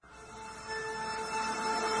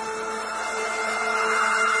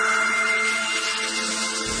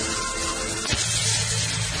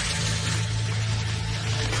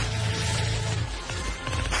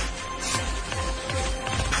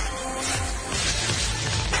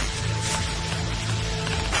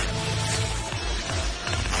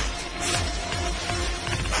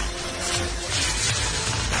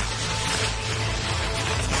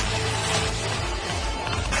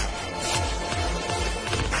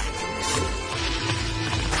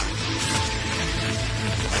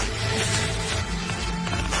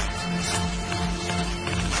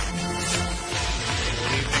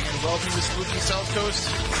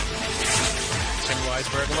host, Tim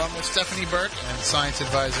Weisberg, along with Stephanie Burke and science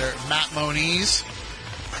advisor Matt Moniz.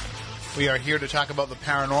 We are here to talk about the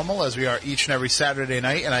paranormal, as we are each and every Saturday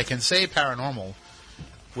night, and I can say paranormal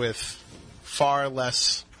with far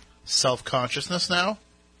less self-consciousness now.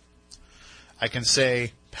 I can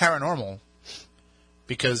say paranormal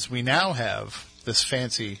because we now have this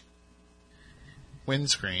fancy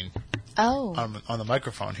windscreen on the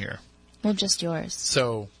microphone here. Well, just yours.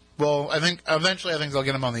 So, I think eventually they'll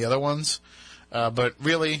get them on the other ones. But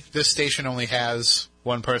really, this station only has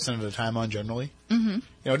one person at a time on generally. Mm-hmm.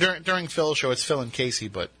 You know, during Phil's show, it's Phil and Casey,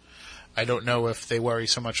 but I don't know if they worry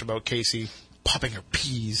so much about Casey popping her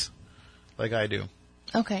peas like I do.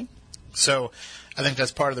 Okay. So, I think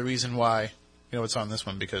that's part of the reason why, it's on this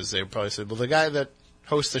one, because they probably said, well, the guy that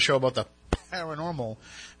hosts the show about the paranormal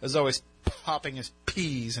is always popping his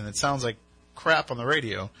peas, and it sounds like crap on the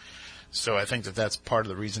radio. So I think that's part of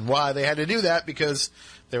the reason why they had to do that, because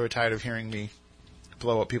they were tired of hearing me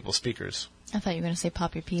blow up people's speakers. I thought you were going to say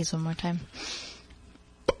pop your peas one more time.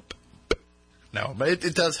 No, but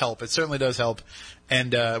it does help. It certainly does help.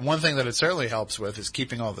 And one thing that it certainly helps with is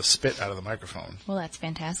keeping all the spit out of the microphone. Well, that's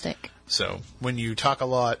fantastic. So when you talk a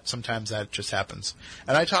lot, sometimes that just happens.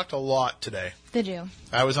 And I talked a lot today. Did you?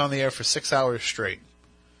 I was on the air for 6 hours straight.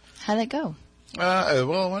 How'd it go?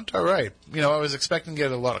 Well, it went all right. I was expecting to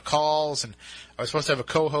get a lot of calls, and I was supposed to have a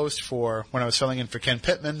co-host for when I was filling in for Ken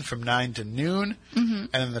Pittman from 9 to noon, and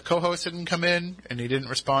then the co-host didn't come in, and he didn't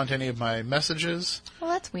respond to any of my messages.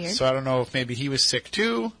 Well, that's weird. So I don't know if maybe he was sick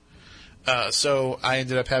too. So I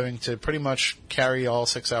ended up having to pretty much carry all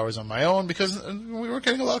 6 hours on my own because we weren't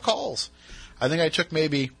getting a lot of calls. I think I took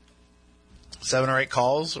maybe 7 or 8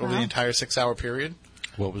 calls over the entire 6 hour period.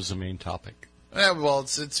 What was the main topic? Yeah, well,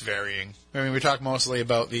 it's varying. I mean, we talk mostly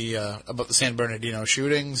about the San Bernardino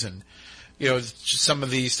shootings and, just some of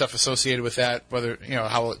the stuff associated with that, whether,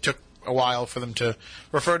 how it took a while for them to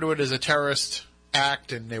refer to it as a terrorist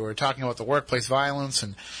act, and they were talking about the workplace violence,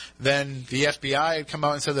 and then the FBI had come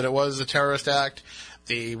out and said that it was a terrorist act.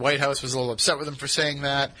 The White House was a little upset with them for saying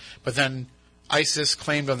that, but then ISIS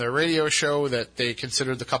claimed on their radio show that they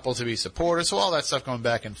considered the couple to be supporters, so all that stuff going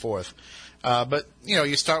back and forth. But,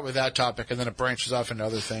 you start with that topic, and then it branches off into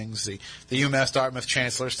other things. The UMass Dartmouth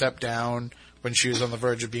chancellor stepped down when she was on the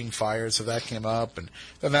verge of being fired, so that came up. And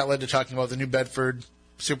then that led to talking about the New Bedford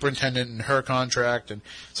superintendent and her contract. And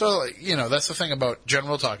so, that's the thing about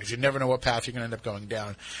general talk, is you never know what path you're going to end up going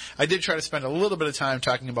down. I did try to spend a little bit of time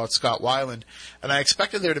talking about Scott Weiland, and I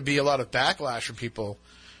expected there to be a lot of backlash from people,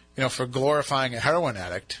 for glorifying a heroin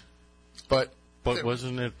addict. But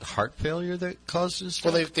wasn't it heart failure that caused this?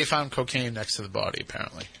 Well, they found cocaine next to the body,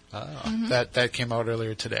 apparently. That came out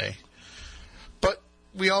earlier today. But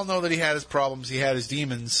we all know that he had his problems, he had his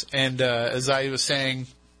demons, and as I was saying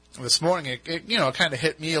this morning, it kind of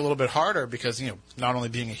hit me a little bit harder because, not only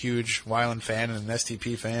being a huge Weiland fan and an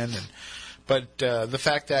STP fan, but the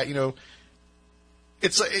fact that,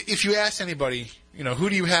 it's like, if you ask anybody, who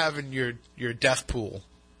do you have in your death pool?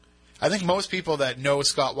 I think most people that know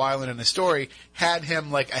Scott Weiland and his story had him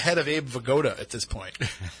like ahead of Abe Vigoda at this point.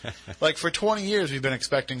 Like for 20 years we've been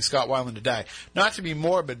expecting Scott Weiland to die. Not to be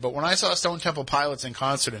morbid, but when I saw Stone Temple Pilots in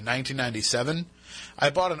concert in 1997, I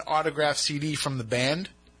bought an autographed CD from the band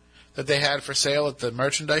that they had for sale at the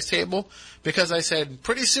merchandise table because I said,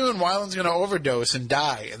 pretty soon Weiland's going to overdose and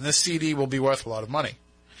die, and this CD will be worth a lot of money.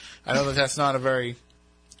 I know that that's not a very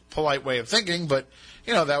polite way of thinking, but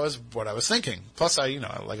that was what I was thinking. Plus,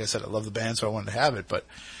 like I said, I love the band, so I wanted to have it. But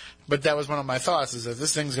that was one of my thoughts, is that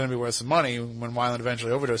this thing's going to be worth some money when Weiland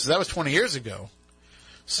eventually overdoses. That was 20 years ago.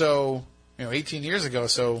 So, 18 years ago.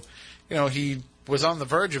 So, he was on the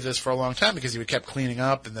verge of this for a long time because he kept cleaning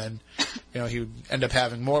up, and then, he would end up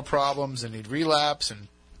having more problems, and he'd relapse. And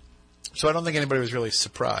so I don't think anybody was really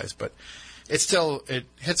surprised. But it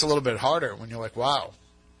hits a little bit harder when you're like, wow.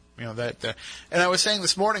 And I was saying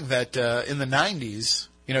this morning that in the 90s,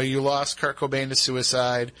 you lost Kurt Cobain to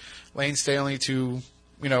suicide, Lane Staley to,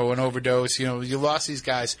 an overdose. You lost these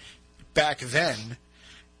guys back then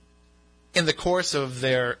in the course of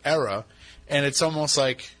their era, and it's almost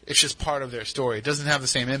like it's just part of their story. It doesn't have the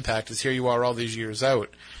same impact as here you are all these years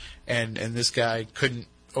out, and this guy couldn't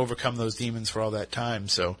overcome those demons for all that time.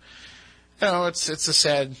 So, it's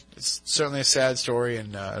certainly a sad story,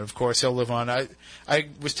 and of course he'll live on. I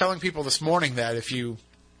was telling people this morning that if you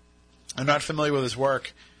are not familiar with his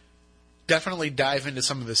work, definitely dive into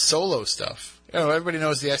some of his solo stuff. Everybody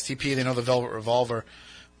knows the STP, they know the Velvet Revolver,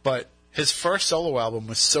 but his first solo album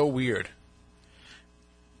was so weird.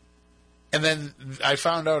 And then I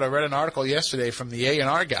read an article yesterday from the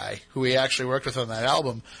A&R guy, who he actually worked with on that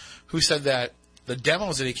album, who said that the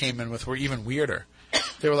demos that he came in with were even weirder.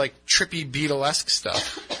 They were like trippy Beatlesque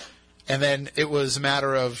stuff. And then it was a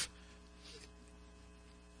matter of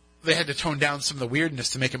they had to tone down some of the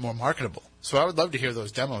weirdness to make it more marketable. So I would love to hear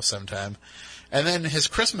those demos sometime. And then his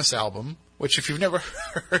Christmas album, which if you've never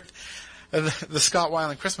heard the Scott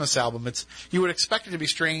Weiland Christmas album, you would expect it to be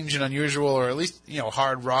strange and unusual, or at least,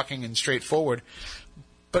 hard rocking and straightforward.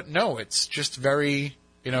 But no, it's just very,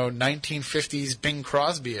 1950s Bing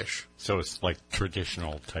Crosby-ish. So it's like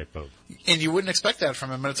traditional type of... And you wouldn't expect that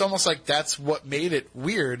from him. And it's almost like that's what made it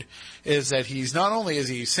weird, is that he's not only is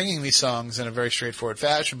he singing these songs in a very straightforward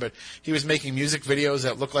fashion, but he was making music videos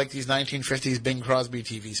that looked like these 1950s Bing Crosby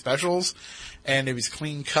TV specials. And he was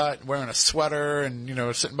clean cut, wearing a sweater,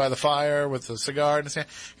 and, sitting by the fire with a cigar, and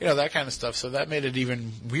that kind of stuff. So that made it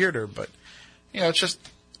even weirder. But, it's just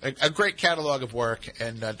a great catalog of work.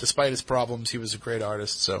 And despite his problems, he was a great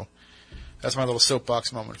artist. So that's my little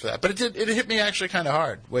soapbox moment for that. But it hit me actually kind of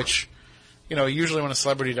hard, which, usually when a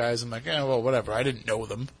celebrity dies, I'm like, well, whatever. I didn't know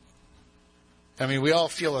them. I mean, we all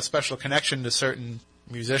feel a special connection to certain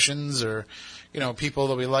musicians or, people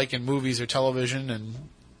that we like in movies or television, and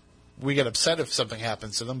we get upset if something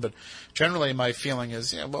happens to them. But generally my feeling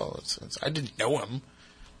is, I didn't know him.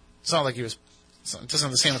 It's not like it doesn't have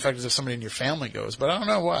the same effect as if somebody in your family goes. But I don't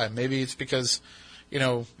know why. Maybe it's because,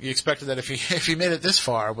 you expected that if he made it this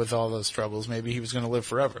far with all those troubles, maybe he was going to live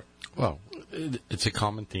forever. Well, it's a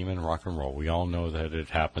common theme in rock and roll. We all know that it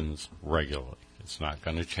happens regularly. It's not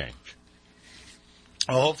going to change.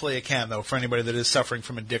 Well, hopefully it can, though, for anybody that is suffering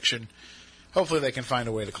from addiction. Hopefully they can find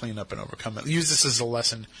a way to clean up and overcome it. Use this as a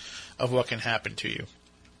lesson of what can happen to you.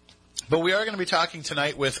 But we are going to be talking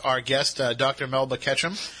tonight with our guest, Dr. Melba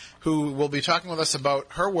Ketchum, who will be talking with us about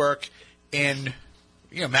her work in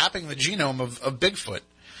mapping the genome of Bigfoot.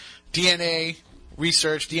 DNA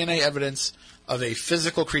research, DNA evidence of a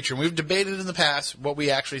physical creature. And we've debated in the past what we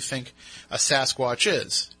actually think a Sasquatch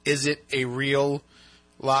is. Is it a real,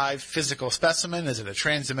 live, physical specimen? Is it a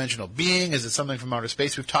transdimensional being? Is it something from outer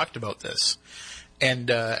space? We've talked about this. And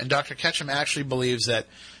Dr. Ketchum actually believes that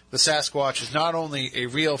the Sasquatch is not only a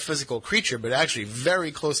real physical creature, but actually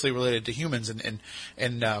very closely related to humans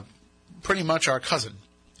and pretty much our cousin.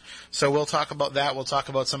 So we'll talk about that. We'll talk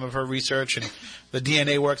about some of her research and the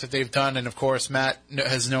DNA work that they've done. And of course, Matt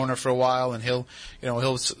has known her for a while, and he'll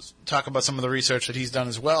talk about some of the research that he's done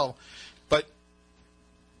as well. But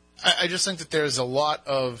I just think that there's a lot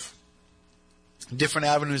of different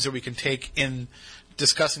avenues that we can take in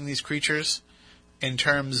discussing these creatures in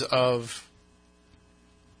terms of,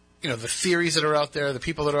 the theories that are out there, the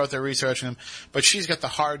people that are out there researching them. But she's got the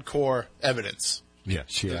hardcore evidence. Yeah,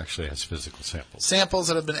 she actually has physical samples. Samples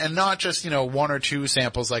that have been, and not just, one or two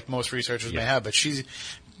samples like most researchers may have, but she's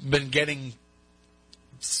been getting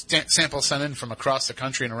samples sent in from across the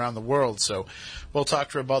country and around the world. So we'll talk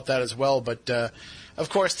to her about that as well. But, of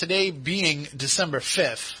course, today being December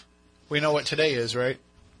 5th, we know what today is, right?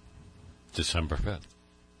 December 5th.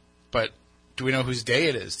 But do we know whose day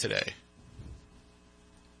it is today?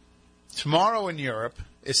 Tomorrow in Europe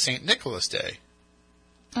is St. Nicholas Day.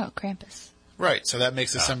 Oh, Krampus. Right, so that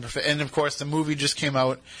makes December 5th. And, of course, the movie just came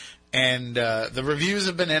out, and the reviews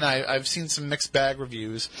have been in. I've seen some mixed bag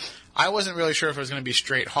reviews. I wasn't really sure if it was going to be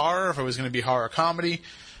straight horror, if it was going to be horror comedy,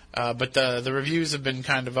 but the reviews have been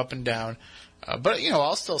kind of up and down. But,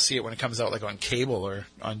 I'll still see it when it comes out, like on cable or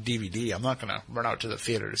on DVD. I'm not going to run out to the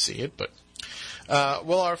theater to see it. But,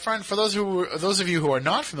 our friend, for those of you who are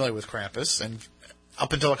not familiar with Krampus, and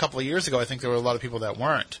up until a couple of years ago, I think there were a lot of people that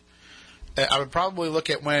weren't, I would probably look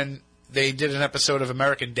at when they did an episode of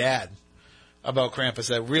American Dad about Krampus.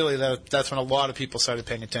 That's when a lot of people started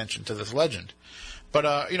paying attention to this legend. But,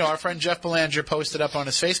 our friend Jeff Belanger posted up on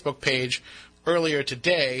his Facebook page earlier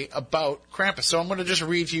today about Krampus. So I'm going to just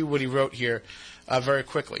read to you what he wrote here very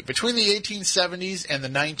quickly. Between the 1870s and the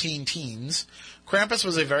 19-teens, Krampus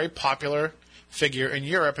was a very popular figure in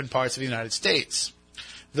Europe and parts of the United States.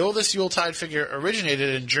 Though this Yuletide figure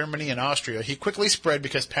originated in Germany and Austria, he quickly spread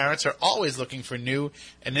because parents are always looking for new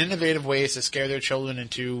and innovative ways to scare their children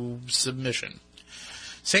into submission.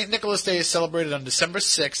 St. Nicholas Day is celebrated on December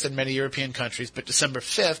 6th in many European countries, but December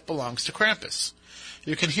 5th belongs to Krampus.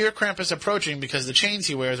 You can hear Krampus approaching because the chains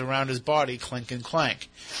he wears around his body clink and clank.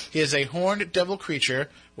 He is a horned devil creature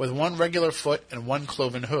with one regular foot and one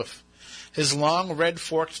cloven hoof. His long, red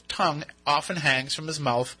forked tongue often hangs from his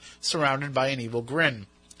mouth, surrounded by an evil grin.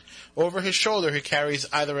 Over his shoulder he carries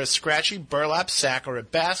either a scratchy burlap sack or a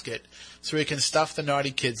basket so he can stuff the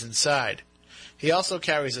naughty kids inside. He also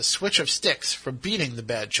carries a switch of sticks for beating the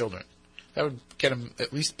bad children. That would get him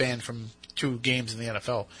at least banned from 2 games in the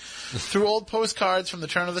NFL. Through old postcards from the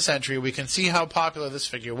turn of the century, we can see how popular this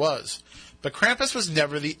figure was. But Krampus was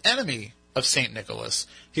never the enemy of St. Nicholas.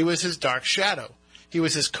 He was his dark shadow. He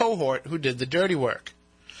was his cohort who did the dirty work.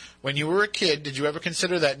 When you were a kid, did you ever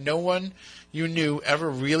consider that no one you knew ever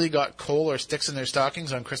really got coal or sticks in their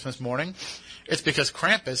stockings on Christmas morning? It's because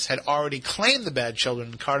Krampus had already claimed the bad children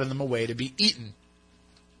and carted them away to be eaten.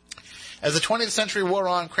 As the 20th century wore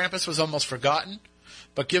on, Krampus was almost forgotten,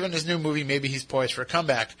 but given his new movie, maybe he's poised for a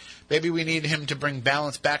comeback. Maybe we need him to bring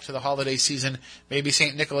balance back to the holiday season. Maybe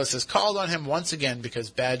St. Nicholas has called on him once again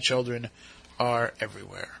because bad children are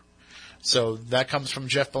everywhere. So that comes from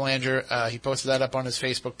Jeff Belanger. He posted that up on his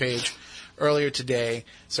Facebook page earlier today.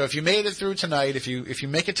 So if you made it through tonight, if you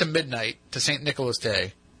make it to midnight, to St. Nicholas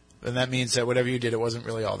Day, then that means that whatever you did, it wasn't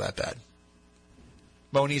really all that bad.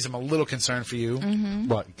 Moniz, I'm a little concerned for you. Mm-hmm.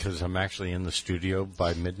 What, because I'm actually in the studio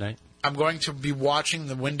by midnight? I'm going to be watching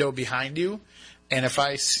the window behind you, and if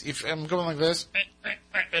I'm going like this,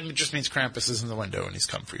 it just means Krampus is in the window and he's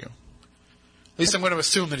come for you. At least I'm going to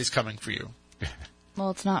assume that he's coming for you. Well,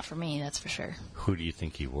 it's not for me, that's for sure. Who do you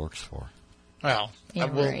think he works for? Well, Yeah,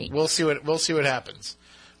 right. we'll see what happens.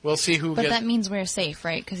 We'll see who But gets. that means we're safe,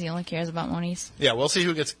 right? Because he only cares about Moniz. Yeah, we'll see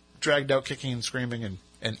who gets dragged out kicking and screaming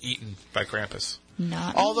and eaten by Krampus.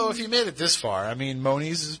 Not Although me. if he made it this far, I mean,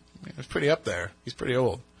 Moniz is pretty up there. He's pretty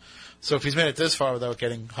old. So if he's made it this far without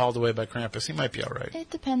getting hauled away by Krampus, he might be all right. It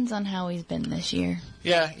depends on how he's been this year.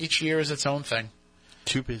 Yeah, each year is its own thing.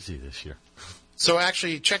 Too busy this year. So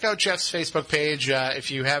actually, check out Jeff's Facebook page if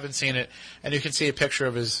you haven't seen it, and you can see a picture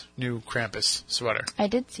of his new Krampus sweater. I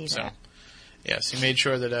did see So, that. yes, he made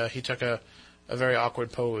sure that he took a very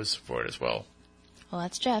awkward pose for it as well. Well,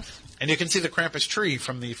 that's Jeff. And you can see the Krampus tree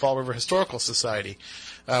from the Fall River Historical Society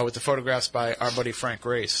with the photographs by our buddy Frank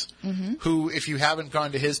Grace, who, if you haven't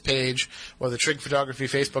gone to his page or the Trig Photography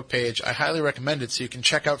Facebook page, I highly recommend it so you can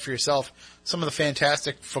check out for yourself some of the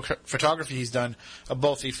fantastic photography he's done of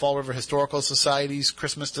both the Fall River Historical Society's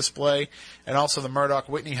Christmas display and also the Murdoch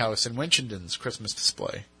Whitney House in Winchendon's Christmas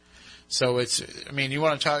display. So you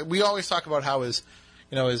want to talk, we always talk about how his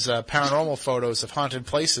paranormal photos of haunted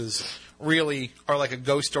places really are like a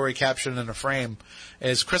ghost story captured in a frame.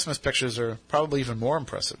 His Christmas pictures are probably even more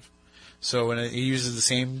impressive. So, and he uses the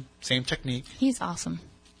same technique. He's awesome.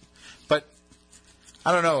 But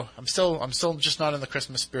I don't know. I'm still just not in the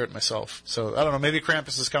Christmas spirit myself. So I don't know. Maybe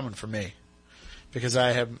Krampus is coming for me because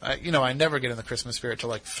I never get in the Christmas spirit till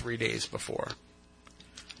like 3 days before.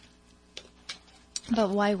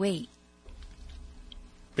 But why wait?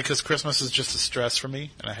 Because Christmas is just a stress for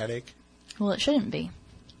me and a headache. Well, it shouldn't be.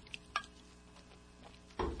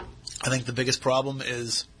 I think the biggest problem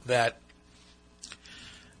is that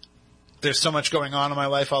there's so much going on in my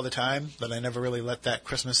life all the time that I never really let that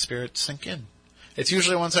Christmas spirit sink in. It's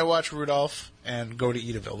usually once I watch Rudolph and go to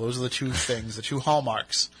Edaville. Those are the two things, the two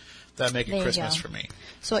hallmarks that make it There you Christmas go. for me.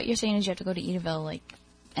 So what you're saying is you have to go to Edaville, like,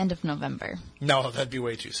 end of November. No, that'd be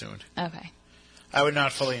way too soon. Okay. I would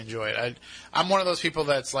not fully enjoy it. I'm one of those people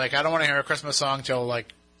that's like, I don't want to hear a Christmas song till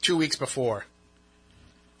like 2 weeks before,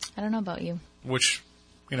 I don't know about you. which,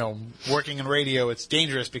 working in radio, it's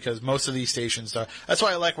dangerous because most of these stations are. That's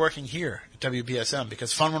why I like working here at WBSM,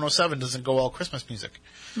 because Fun 107 doesn't go all Christmas music.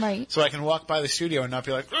 Right. So I can walk by the studio and not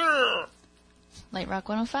be like, "Urgh." Light Rock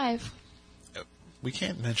 105. We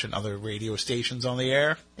can't mention other radio stations on the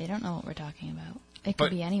air. They don't know what we're talking about. It could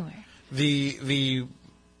But- be anywhere.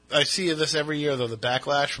 I see this every year, though, the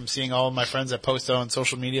backlash from seeing all of my friends that post on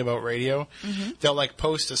social media about radio. They'll,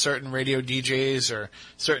 post to certain radio DJs or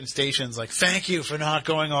certain stations, like, thank you for not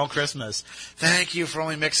going all Christmas. Thank you for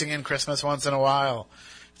only mixing in Christmas once in a while.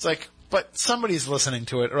 It's like, but somebody's listening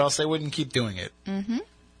to it, or else they wouldn't keep doing it.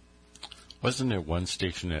 Wasn't there one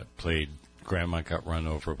station that played Grandma Got Run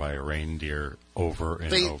Over by a Reindeer over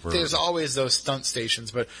and over? There's always those stunt stations,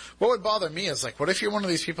 but what would bother me is, what if you're one of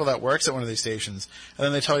these people that works at one of these stations, and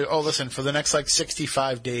then they tell you, oh, listen, for the next,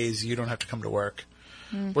 65 days, you don't have to come to work.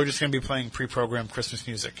 We're just going to be playing pre-programmed Christmas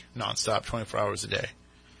music nonstop, 24 hours a day.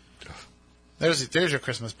 There's your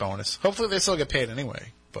Christmas bonus. Hopefully they still get paid anyway,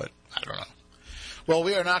 but I don't know. Well,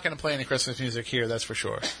 we are not going to play any Christmas music here, that's for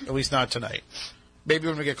sure. At least not tonight. Maybe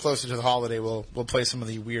when we get closer to the holiday, we'll play some of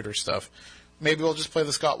the weirder stuff. Maybe we'll just play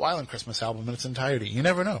the Scott Weiland Christmas album in its entirety. You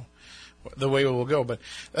never know the way it will go. But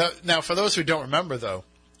now, for those who don't remember, though,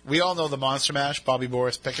 we all know the Monster Mash, Bobby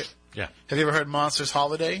Boris Pickett. Yeah. Have you ever heard Monsters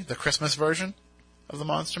Holiday, the Christmas version of the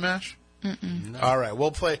Monster Mash? Mm-mm. No. All right,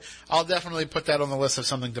 we'll play. I'll definitely put that on the list of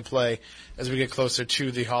something to play as we get closer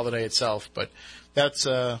to the holiday itself. But that's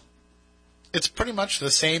it's pretty much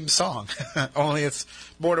the same song, only it's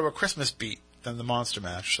more to a Christmas beat than the Monster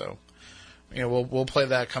Mash. So, we'll play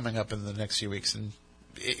that coming up in the next few weeks. And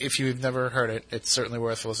if you've never heard it, it's certainly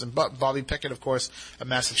worth a listen. But Bobby Pickett, of course, a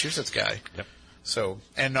Massachusetts guy. Yep. So,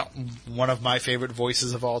 and one of my favorite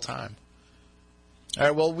voices of all time. All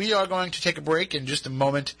right, well, we are going to take a break in just a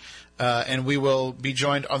moment, and we will be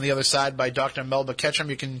joined on the other side by Dr. Melba Ketchum.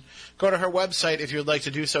 You can go to her website if you would like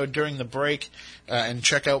to do so during the break and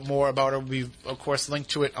check out more about her. We've, of course,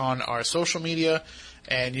 linked to it on our social media,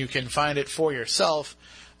 and you can find it for yourself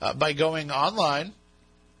by going online.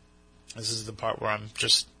 This is the part where I'm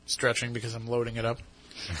just stretching because I'm loading it up.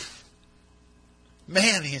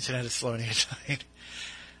 Man, the internet is slow tonight.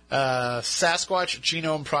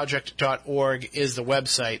 SasquatchGenomeProject.org is the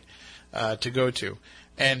website to go to.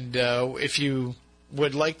 And if you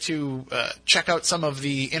would like to check out some of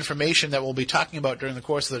the information that we'll be talking about during the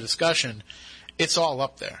course of the discussion, it's all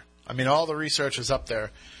up there. I mean, all the research is up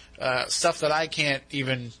there. Stuff that I can't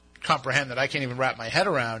even comprehend, that I can't even wrap my head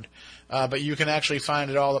around, but you can actually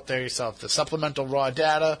find it all up there yourself. The supplemental raw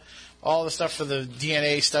data, all the stuff for the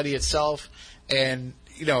DNA study itself, and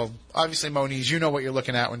you know, obviously, Moniz, you know what you're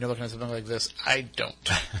looking at when you're looking at something like this. I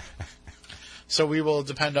don't. So we will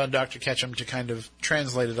depend on Dr. Ketchum to kind of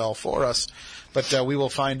translate it all for us. But we will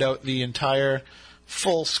find out the entire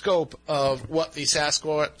full scope of what the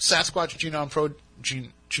Sasquatch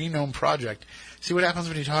Genome Project. See what happens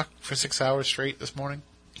when you talk for 6 hours straight this morning?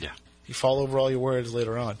 Yeah. You fall over all your words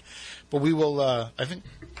later on. But we will, I think,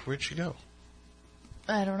 where'd she go?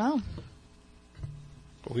 I don't know.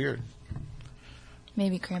 Weird.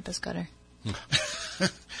 Maybe Krampus got her.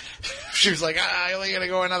 She was like, I only got to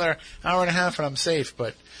go another hour and a half and I'm safe,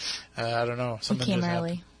 but I don't know. He came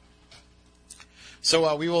early.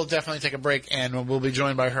 So we will definitely take a break, and we'll be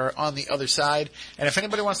joined by her on the other side. And if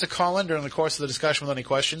anybody wants to call in during the course of the discussion with any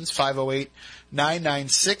questions,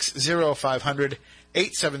 508-996-0500,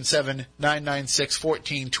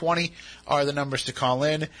 877-996-1420 are the numbers to call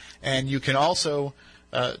in. And you can also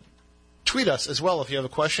tweet us as well if you have a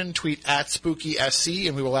question. Tweet at SpookySC,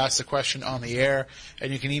 and we will ask the question on the air.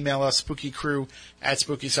 And you can email us,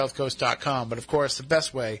 spookycrew@spookysouthcoast.com. But, of course, the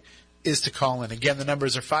best way is to call in. Again, the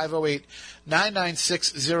numbers are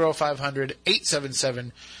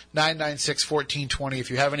 508-996-0500, 877-996-1420 if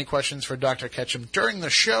you have any questions for Dr. Ketchum during the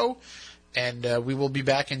show. And we will be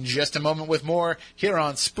back in just a moment with more here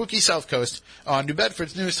on Spooky South Coast on New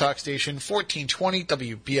Bedford's News Talk Station, 1420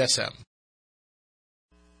 WBSM.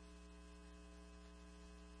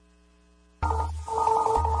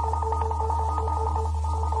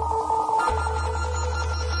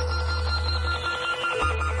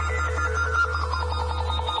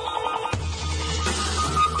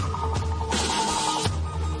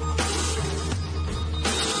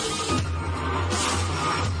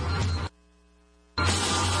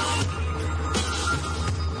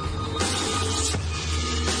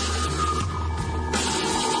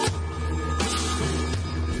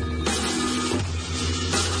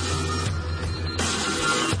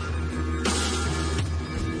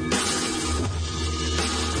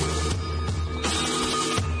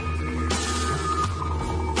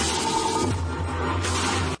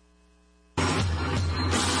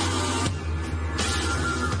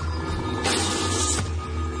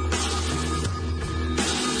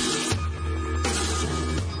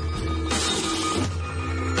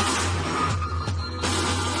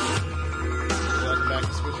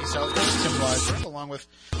 With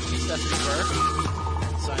Stephanie Burke,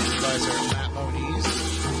 science advisor Matt Moniz,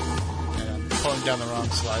 and I'm pulling down the wrong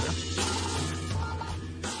slider.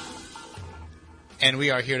 And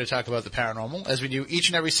we are here to talk about the paranormal, as we do each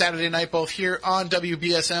and every Saturday night, both here on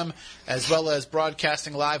WBSM, as well as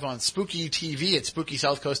broadcasting live on Spooky TV at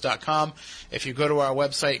SpookySouthCoast.com. If you go to our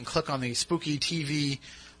website and click on the Spooky TV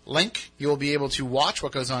link, you will be able to watch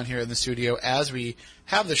what goes on here in the studio as we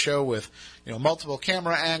have the show with, you know, multiple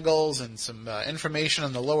camera angles and some information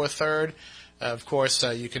on the lower third. Of course,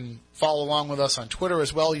 you can follow along with us on Twitter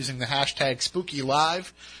as well using the hashtag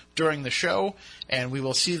SpookyLive during the show, and we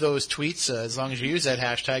will see those tweets. As long as you use that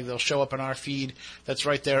hashtag, they'll show up in our feed that's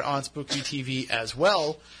right there on Spooky TV as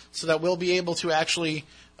well, so that we'll be able to actually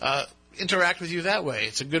interact with you that way.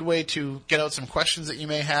 It's a good way to get out some questions that you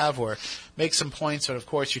may have or make some points, but of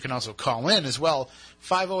course you can also call in as well.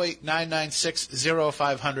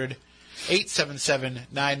 508-996-0500,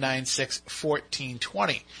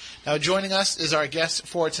 877-996-1420. Now joining us is our guest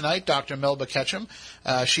for tonight, Dr. Melba Ketchum.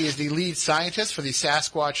 She is the lead scientist for the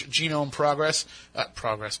Sasquatch Genome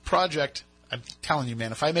Project. I'm telling you,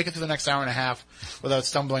 man, if I make it through the next hour and a half without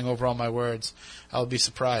stumbling over all my words, I'll be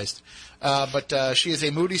surprised. But she is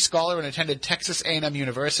a Moody Scholar and attended Texas A&M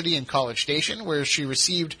University in College Station, where she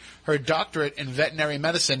received her doctorate in veterinary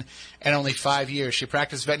medicine in only 5 years. She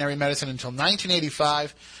practiced veterinary medicine until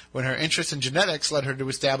 1985, when her interest in genetics led her to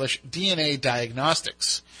establish DNA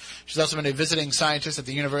diagnostics. She's also been a visiting scientist at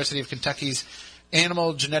the University of Kentucky's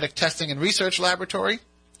Animal Genetic Testing and Research Laboratory,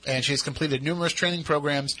 and she's completed numerous training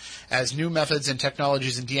programs as new methods and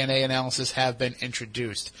technologies in DNA analysis have been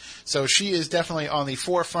introduced. So she is definitely on the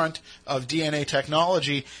forefront of DNA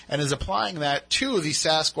technology and is applying that to the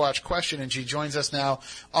Sasquatch question, and she joins us now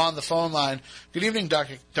on the phone line. Good evening,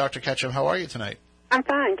 Dr. Ketchum. How are you tonight? I'm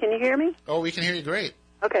fine. Can you hear me? Oh, we can hear you great.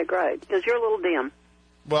 Okay, great, because you're a little dim.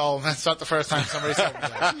 Well, that's not the first time somebody's told me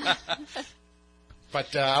that.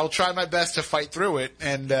 But I'll try my best to fight through it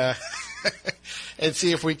and and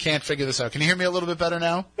see if we can't figure this out. Can you hear me a little bit better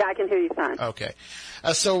now? Yeah, I can hear you fine. Okay.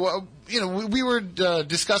 We were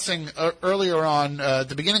discussing earlier on at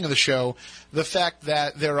the beginning of the show the fact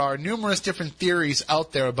that there are numerous different theories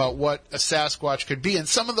out there about what a Sasquatch could be, and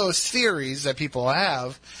some of those theories that people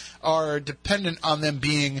have are dependent on them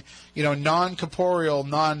being, non-corporeal,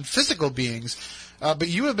 non-physical beings. But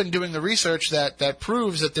you have been doing the research that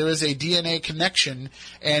proves that there is a DNA connection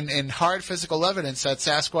and hard physical evidence that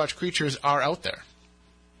Sasquatch creatures are out there.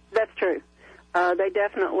 That's true. They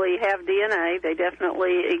definitely have DNA. They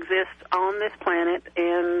definitely exist on this planet,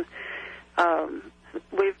 and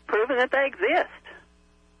we've proven that they exist.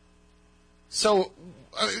 So,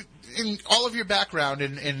 in all of your background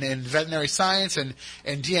in veterinary science and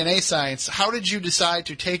DNA science, how did you decide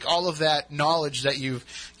to take all of that knowledge that you've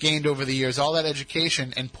gained over the years, all that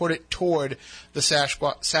education, and put it toward the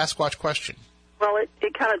Sasquatch question? Well,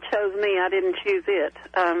 it kind of chose me. I didn't choose it.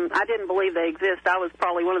 I didn't believe they exist. I was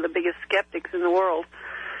probably one of the biggest skeptics in the world.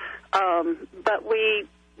 But we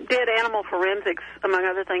did animal forensics, among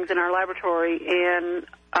other things, in our laboratory, and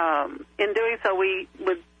in doing so, we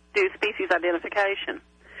would do species identification.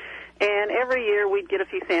 And every year we'd get a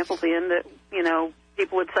few samples in that,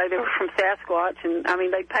 people would say they were from Sasquatch, and,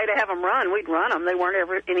 they'd pay to have them run. We'd run them. They weren't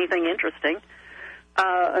ever anything interesting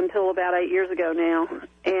until about 8 years ago now.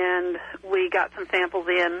 And we got some samples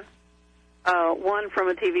in, one from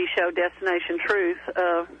a TV show, Destination Truth,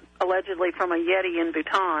 allegedly from a Yeti in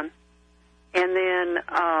Bhutan. And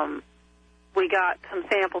then we got some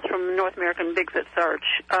samples from the North American Bigfoot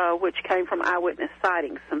Search, which came from eyewitness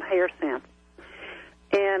sightings, some hair samples.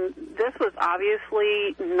 And this was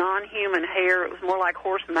obviously non-human hair. It was more like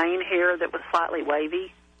horse mane hair that was slightly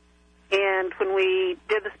wavy. And when we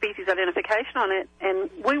did the species identification on it, and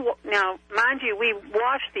now, mind you, we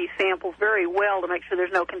washed these samples very well to make sure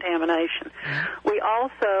there's no contamination. We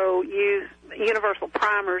also use universal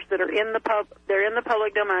primers that are they're in the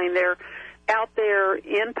public domain. They're out there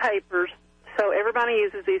in papers. So everybody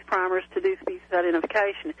uses these primers to do species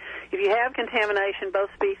identification. If you have contamination, both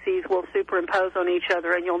species will superimpose on each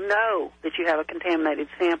other, and you'll know that you have a contaminated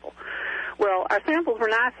sample. Well, our samples were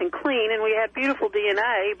nice and clean, and we had beautiful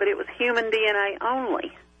DNA, but it was human DNA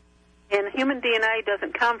only. And human DNA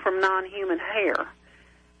doesn't come from non-human hair.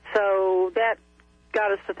 So that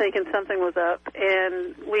got us to thinking something was up,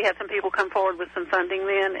 and we had some people come forward with some funding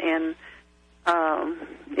then, and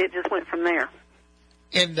it just went from there.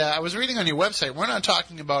 And I was reading on your website, we're not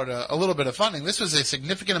talking about a little bit of funding. This was a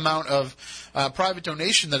significant amount of private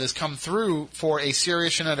donation that has come through for a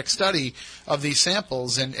serious genetic study of these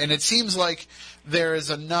samples. And it seems like there is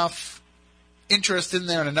enough interest in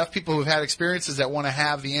there and enough people who've had experiences that want to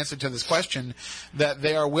have the answer to this question that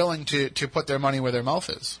they are willing to put their money where their mouth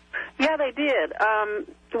is. Yeah, they did.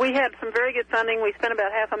 We had some very good funding. We spent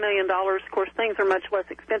about $500,000. Of course, things are much less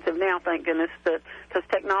expensive now, thank goodness, because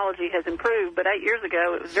technology has improved. But 8 years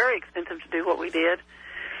ago, it was very expensive to do what we did.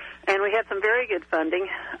 And we had some very good funding.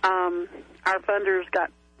 Our funders got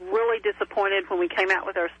really disappointed when we came out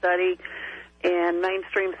with our study, and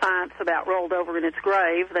mainstream science about rolled over in its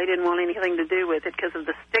grave. They didn't want anything to do with it because of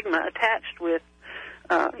the stigma attached with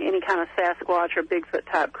any kind of Sasquatch or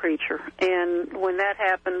Bigfoot-type creature. And when that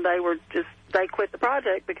happened, they quit the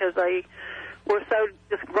project because they were so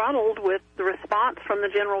disgruntled with the response from the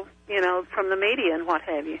general, from the media and what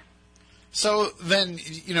have you. So then,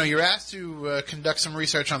 you're asked to conduct some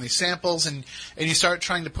research on these samples, and you start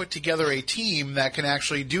trying to put together a team that can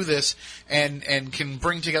actually do this and can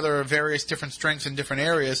bring together various different strengths in different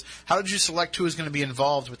areas. How did you select who is going to be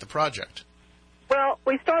involved with the project? Well,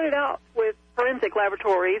 we started out with forensic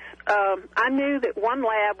laboratories. I knew that one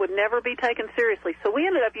lab would never be taken seriously, so we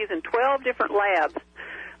ended up using 12 different labs.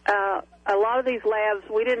 A lot of these labs,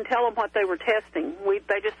 we didn't tell them what they were testing.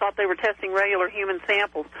 They just thought they were testing regular human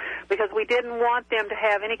samples because we didn't want them to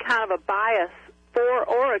have any kind of a bias for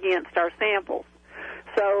or against our samples.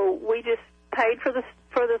 So we just paid for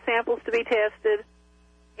the samples to be tested,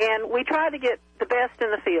 and we tried to get the best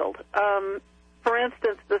in the field. For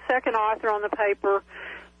instance, the second author on the paper,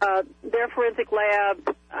 their forensic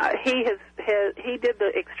lab, he did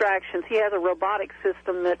the extractions. He has a robotic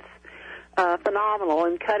system that's phenomenal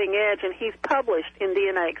and cutting edge, and he's published in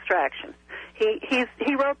DNA extraction.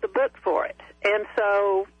 He wrote the book for it, and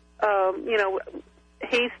so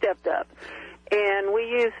he stepped up. And we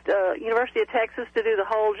used University of Texas to do the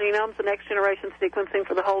whole genomes, the next generation sequencing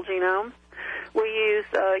for the whole genome. We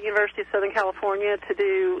used University of Southern California to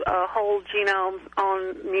do whole genomes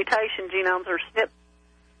on mutation genomes, or SNP.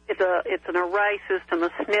 It's an array system, a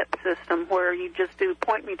SNP system, where you just do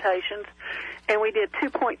point mutations. And we did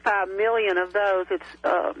 2.5 million of those. It's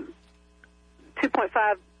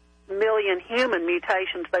 2.5 million human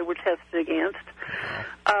mutations they were tested against.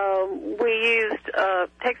 We used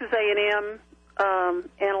Texas A&M,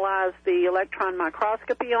 analyzed the electron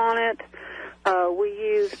microscopy on it. We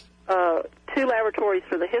used 2 laboratories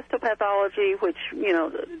for the histopathology, which,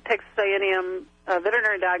 Texas A&M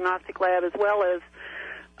Veterinary Diagnostic Lab, as well as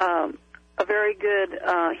a very good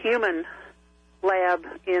human lab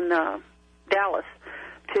in Dallas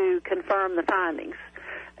to confirm the findings.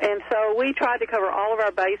 And so we tried to cover all of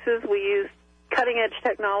our bases. We used cutting-edge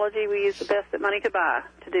technology. We used the best that money could buy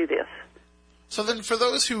to do this. So then for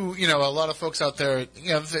those who, a lot of folks out there,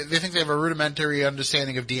 they think they have a rudimentary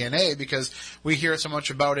understanding of DNA because we hear so much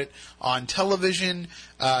about it on television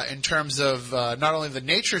in terms of not only the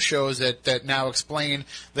nature shows that now explain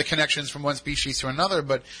the connections from one species to another,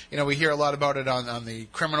 but, we hear a lot about it on the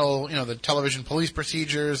criminal, the television police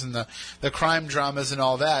procedures and the crime dramas and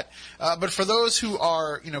all that. But for those who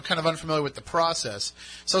are, kind of unfamiliar with the process,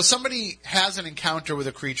 so somebody has an encounter with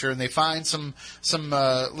a creature and they find some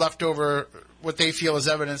leftover what they feel is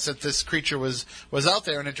evidence that this creature was out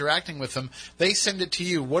there and interacting with them, they send it to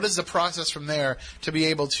you. What is the process from there to be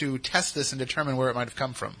able to test this and determine where it might have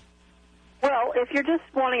come from? Well, if you're just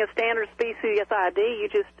wanting a standard species ID, you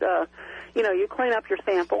just, you clean up your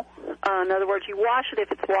sample. In other words, you wash it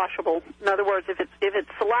if it's washable. In other words, if it's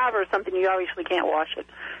saliva or something, you obviously can't wash it.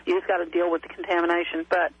 You just got to deal with the contamination.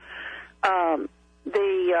 But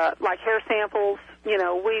like hair samples,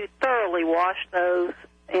 we thoroughly washed those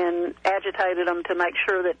and agitated them to make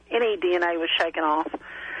sure that any DNA was shaken off.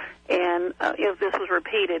 And if this was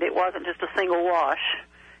repeated, it wasn't just a single wash.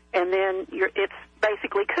 And then it's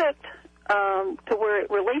basically cooked to where it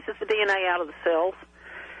releases the DNA out of the cells.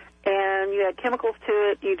 And you add chemicals to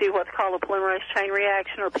it. You do what's called a polymerase chain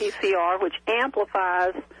reaction, or PCR, which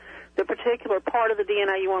amplifies the particular part of the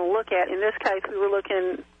DNA you want to look at. In this case, we were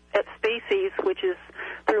looking at species, which is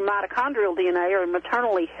through mitochondrial DNA, or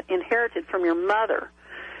maternally inherited from your mother.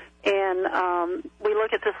 And we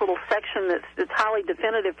look at this little section that's highly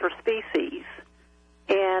definitive for species,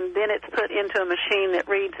 and then it's put into a machine that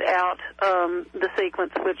reads out the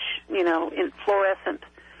sequence, which, in fluorescent,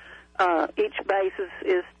 each base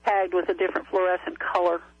is tagged with a different fluorescent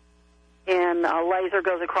color, and a laser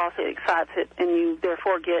goes across it, excites it, and you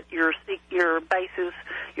therefore get your bases,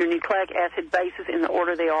 your nucleic acid bases in the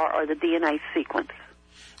order they are, or the DNA sequence.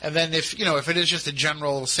 And then if it is just a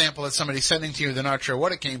general sample that somebody's sending to you, they're not sure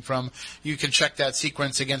what it came from, you can check that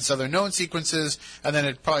sequence against other known sequences, and then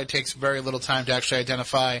it probably takes very little time to actually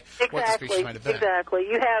identify what the species might have been. Exactly.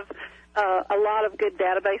 You have a lot of good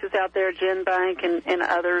databases out there, GenBank and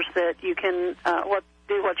others, that you can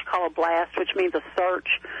do what you call a blast, which means a search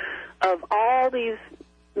of all these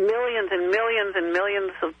millions and millions and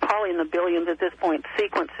millions of, probably in the billions at this point,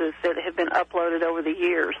 sequences that have been uploaded over the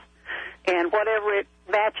years. And whatever it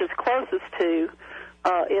matches closest to,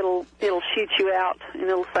 it'll shoot you out, and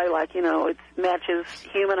it'll say, like, it matches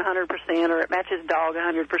human 100%, or it matches dog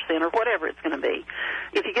 100%, or whatever it's going to be.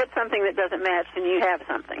 If you get something that doesn't match, then you have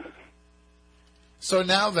something. So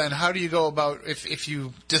now then, how do you go about, if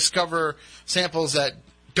you discover samples that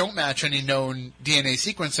don't match any known DNA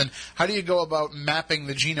sequence, and how do you go about mapping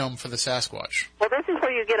the genome for the Sasquatch? Well, this is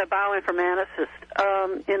where you get a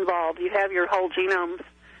bioinformaticist involved. You have your whole genomes.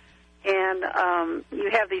 And you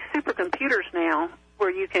have these supercomputers now where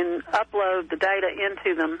you can upload the data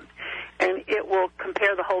into them, and it will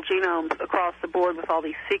compare the whole genome across the board with all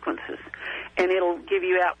these sequences. And it'll give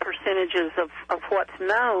you out percentages of what's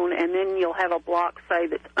known, and then you'll have a block, say,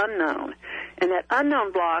 that's unknown. And that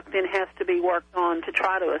unknown block then has to be worked on to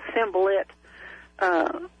try to assemble it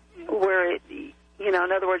where it, in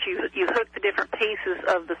other words, you hook the different pieces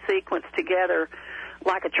of the sequence together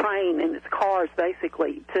like a train and its cars,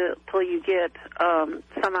 basically, till you get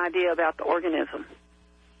some idea about the organism.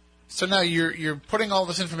 So now you're putting all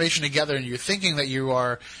this information together, and you're thinking that you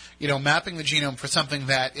are, mapping the genome for something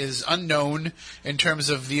that is unknown in terms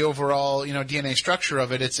of the overall, DNA structure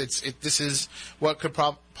of it. This is what could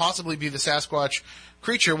possibly be the Sasquatch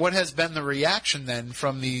creature. What has been the reaction then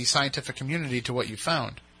from the scientific community to what you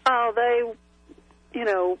found? Oh, they,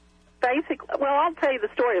 basically, well, I'll tell you the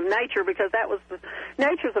story of Nature because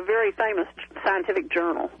Nature's a very famous scientific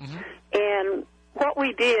journal. Mm-hmm. And what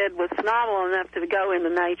we did was phenomenal enough to go into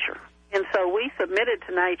Nature. And so we submitted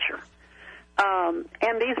to Nature.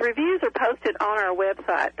 And these reviews are posted on our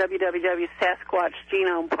website,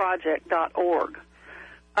 www.sasquatchgenomeproject.org.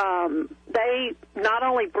 They not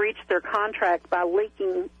only breached their contract by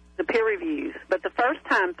leaking the peer reviews, but the first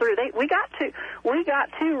time through, we got 2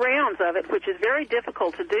 rounds of it, which is very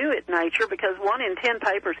difficult to do at Nature because 1 in 10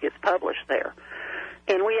 papers gets published there.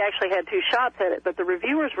 And we actually had 2 shots at it, but the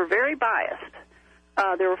reviewers were very biased.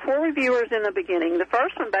 There were 4 reviewers in the beginning. The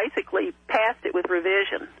first one basically passed it with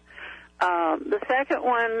revision. The second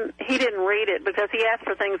one, he didn't read it because he asked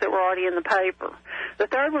for things that were already in the paper. The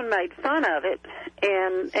third one made fun of it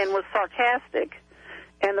and was sarcastic.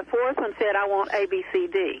 And the fourth one said, I want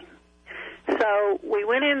ABCD. So we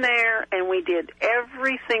went in there and we did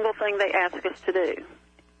every single thing they asked us to do.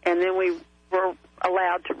 And then we were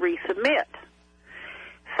allowed to resubmit.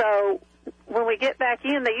 So when we get back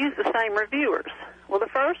in, they use the same reviewers. Well, the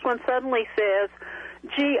first one suddenly says,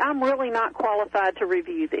 gee, I'm really not qualified to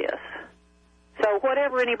review this. So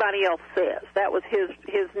whatever anybody else says, that was his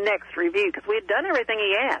next review, because we had done everything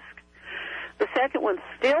he asked. The second one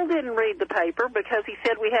still didn't read the paper because he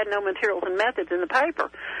said we had no materials and methods in the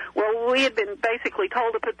paper. Well, we had been basically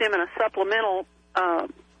told to put them in a supplemental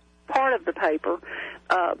part of the paper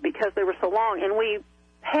because they were so long. And we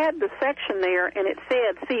had the section there, and it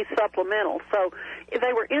said, see supplemental. So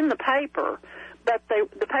they were in the paper, but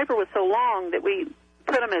the paper was so long that we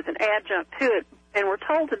put them as an adjunct to it, and we're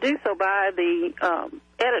told to do so by the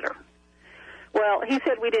editor. Well, he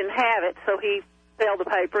said we didn't have it, so he failed the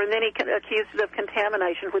paper, and then he accused it of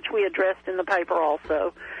contamination, which we addressed in the paper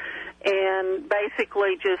also, and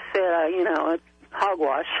basically just said, it's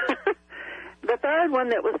hogwash. The third one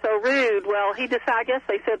that was so rude, well, I guess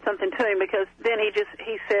they said something to him because then he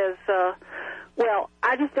says, well,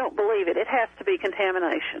 I just don't believe it. It has to be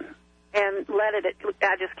contamination. And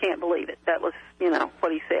I just can't believe it. That was,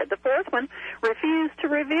 what he said. The fourth one refused to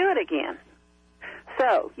review it again.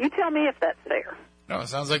 So, you tell me if that's fair. No, it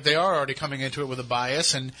sounds like they are already coming into it with a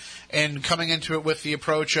bias and coming into it with the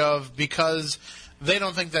approach of because they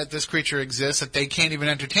don't think that this creature exists, that they can't even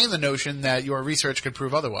entertain the notion that your research could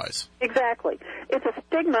prove otherwise. Exactly. It's a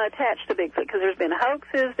stigma attached to Bigfoot because there's been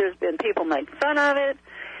hoaxes, there's been people made fun of it,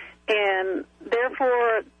 and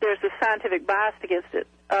therefore there's a scientific bias against it.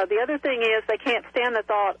 The other thing is they can't stand the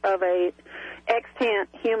thought of a extant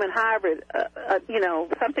human hybrid,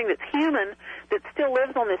 something that's human that still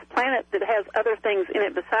lives on this planet that has other things in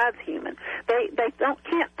it besides human. They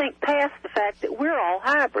can't think past the fact that we're all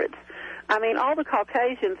hybrids. I mean, all the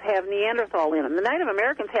Caucasians have Neanderthal in them. The Native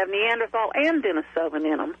Americans have Neanderthal and Denisovan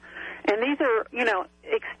in them. And these are,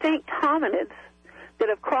 extinct hominids that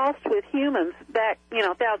have crossed with humans back,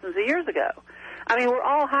 thousands of years ago. I mean, we're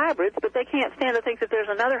all hybrids, but they can't stand to think that there's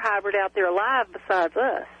another hybrid out there alive besides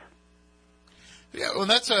us. Yeah, well,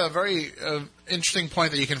 that's a very interesting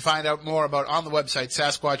point that you can find out more about on the website,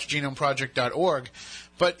 SasquatchGenomeProject.org.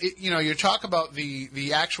 But, you talk about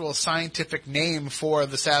the actual scientific name for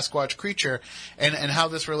the Sasquatch creature and how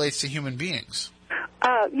this relates to human beings.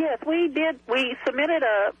 Yes, we did. We submitted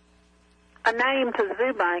a name to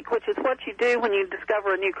ZooBank, which is what you do when you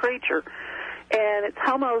discover a new creature. And it's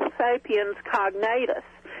Homo sapiens cognatus.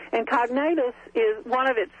 And cognatus is one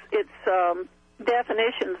of its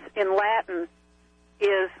definitions in Latin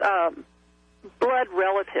is blood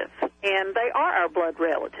relatives, and they are our blood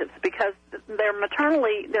relatives because their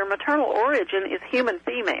maternal origin is human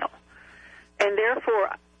female, and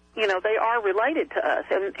therefore, they are related to us.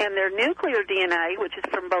 And their nuclear DNA, which is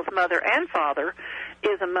from both mother and father,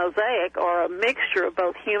 is a mosaic or a mixture of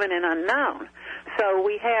both human and unknown. So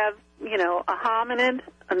we have, a hominid,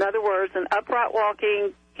 in other words, an upright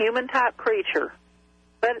walking human-type creature,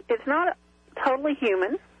 but it's not totally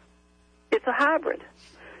human. It's a hybrid.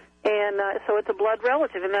 And so it's a blood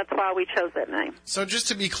relative, and that's why we chose that name. So just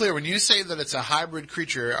to be clear, when you say that it's a hybrid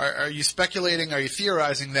creature, are you speculating, are you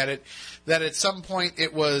theorizing that at some point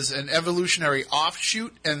it was an evolutionary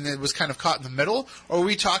offshoot and it was kind of caught in the middle? Or are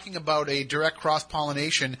we talking about a direct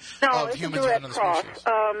cross-pollination of humans with another species?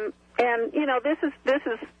 And, this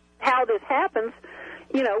is how this happens,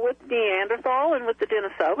 with Neanderthal and with the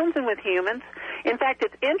Denisovans and with humans. In fact,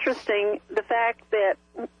 it's interesting the fact that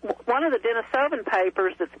one of the Denisovan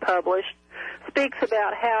papers that's published speaks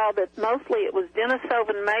about how that mostly it was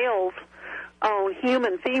Denisovan males on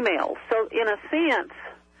human females. So in a sense,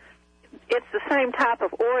 it's the same type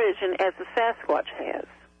of origin as the Sasquatch has.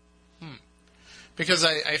 Because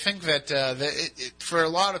I think that for a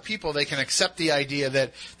lot of people, they can accept the idea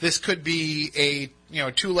that this could be a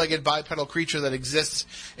two-legged bipedal creature that exists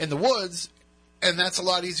in the woods, and that's a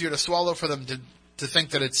lot easier to swallow for them to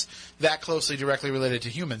think that it's that closely directly related to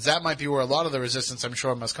humans. That might be where a lot of the resistance, I'm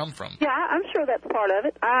sure, must come from. Yeah, I'm sure that's part of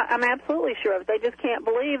it. I'm absolutely sure of it. They just can't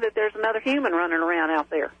believe that there's another human running around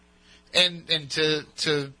out there. And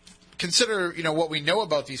to consider, what we know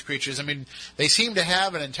about these creatures. I mean, they seem to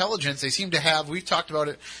have an intelligence. They seem to have, we've talked about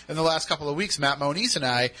it in the last couple of weeks, Matt Moniz and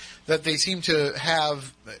I, that they seem to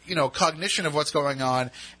have, cognition of what's going on,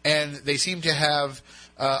 and they seem to have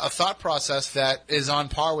a thought process that is on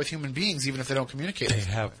par with human beings, even if they don't communicate. They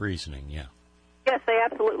have reasoning, yeah. Yes, they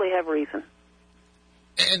absolutely have reason.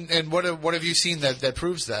 And what have you seen that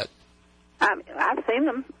proves that? I've seen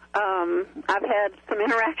them. I've had some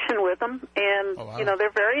interaction with them, and oh, wow.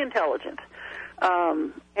 They're very intelligent,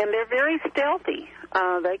 and they're very stealthy.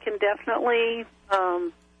 They can definitely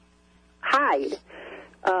hide.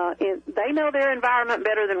 They know their environment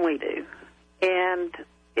better than we do, and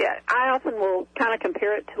I often will kind of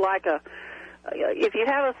compare it to like if you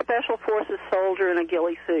have a special forces soldier in a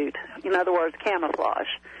ghillie suit, in other words, camouflage,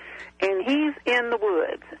 and he's in the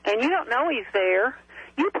woods, and you don't know he's there.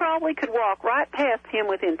 You probably could walk right past him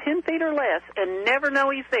within 10 feet or less and never know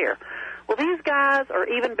he's there. Well, these guys are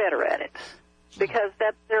even better at it because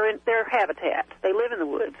they're in their habitat. They live in the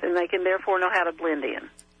woods, and they can therefore know how to blend in.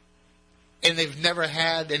 And they've never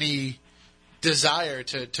had any desire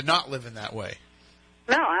to not live in that way.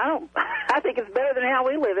 No, I don't. I think it's better than how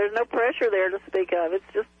we live. There's no pressure there to speak of. It's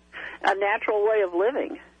just a natural way of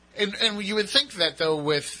living. And you would think that, though,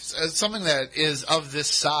 with something that is of this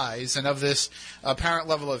size and of this apparent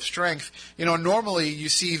level of strength, normally you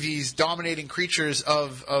see these dominating creatures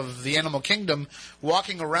of the animal kingdom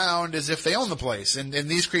walking around as if they own the place. And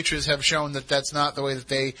these creatures have shown that that's not the way that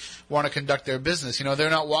they want to conduct their business. They're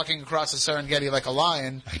not walking across the Serengeti like a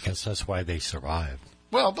lion. I guess that's why they survived.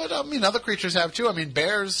 Well, but, other creatures have, too.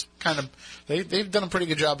 Bears they've done a pretty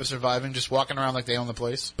good job of surviving, just walking around like they own the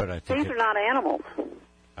place. But I think these are not animals.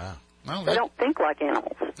 Well, they don't think like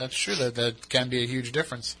animals. That's true. That can be a huge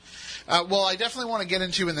difference. Well, I definitely want to get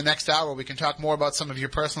into in the next hour. We can talk more about some of your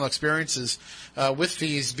personal experiences with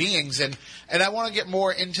these beings, and I want to get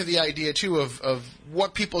more into the idea too of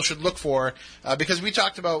what people should look for, because we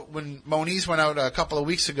talked about when Moniz went out a couple of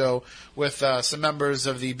weeks ago with some members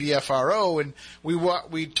of the BFRO, and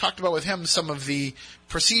we talked about with him some of the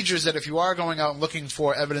procedures that if you are going out and looking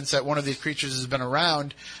for evidence that one of these creatures has been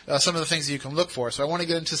around, some of the things that you can look for. So I want to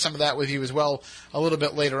get into some of that with you as well a little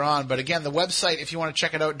bit later on. But again, the website, if you want to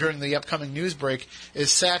check it out during the upcoming news break, is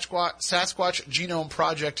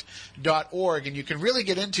SasquatchGenomeProject.org, and you can really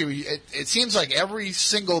get into it. It seems like every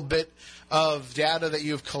single bit of data that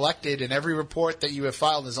you have collected and every report that you have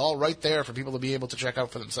filed is all right there for people to be able to check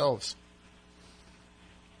out for themselves.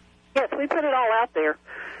 Yes, we put it all out there.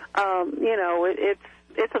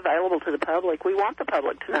 It's available to the public. We want the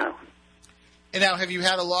public to know. And now, have you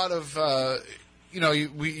had a lot of,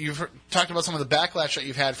 you've talked about some of the backlash that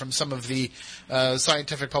you've had from some of the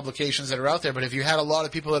scientific publications that are out there, but have you had a lot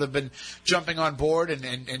of people that have been jumping on board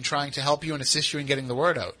and trying to help you and assist you in getting the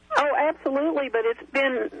word out? Oh, absolutely, but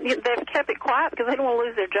they've kept it quiet because they don't want to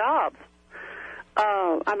lose their jobs.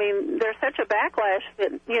 There's such a backlash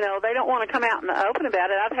that, they don't want to come out in the open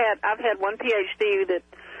about it. I've had one PhD that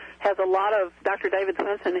has a lot of Dr. David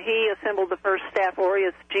Swinson. He assembled the first Staph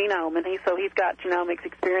aureus genome, and he's got genomics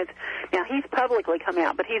experience. Now, he's publicly come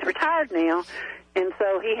out, but he's retired now, and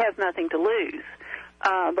so he has nothing to lose.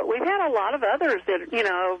 But we've had a lot of others that,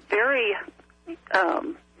 very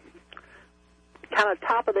kind of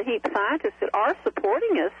top-of-the-heap scientists that are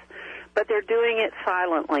supporting us, but they're doing it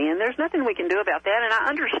silently, and there's nothing we can do about that, and I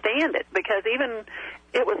understand it, because even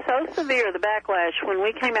it was so severe, the backlash, when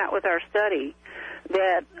we came out with our study,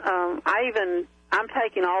 that I'm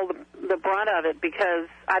taking all the brunt of it because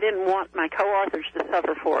I didn't want my co-authors to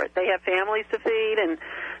suffer for it. They have families to feed, and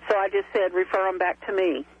so I just said refer them back to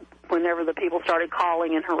me whenever the people started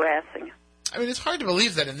calling and harassing. It's hard to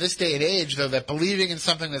believe that in this day and age, though, that believing in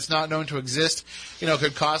something that's not known to exist,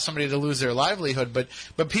 could cause somebody to lose their livelihood. But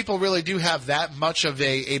people really do have that much of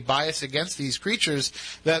a bias against these creatures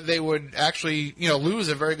that they would actually, lose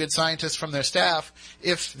a very good scientist from their staff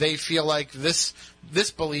if they feel like this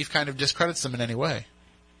belief kind of discredits them in any way.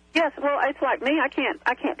 Yes, well, it's like me. I can't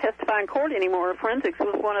testify in court anymore. Forensics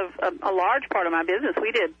was one of a large part of my business.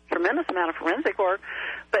 We did a tremendous amount of forensic work,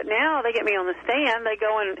 but now they get me on the stand. They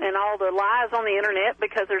go and all the lies on the internet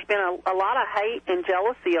because there's been a lot of hate and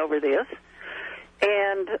jealousy over this,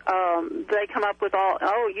 and they come up with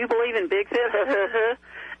you believe in Bigfoot,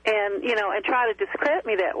 and try to discredit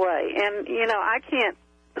me that way. And I can't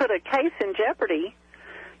put a case in jeopardy,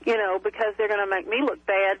 because they're going to make me look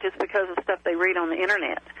bad just because of stuff they read on the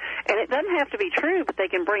Internet. And it doesn't have to be true, but they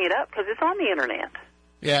can bring it up because it's on the Internet.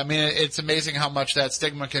 Yeah, I mean, it's amazing how much that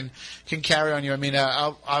stigma can carry on you. I mean,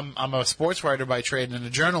 I'm a sports writer by trade and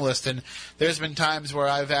a journalist, and there's been times where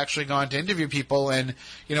I've actually gone to interview people, and,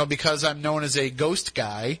 because I'm known as a ghost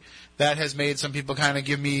guy, that has made some people kind of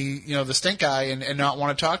give me, the stink eye and not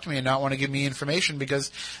want to talk to me and not want to give me information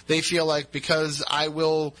because they feel like because I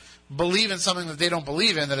will believe in something that they don't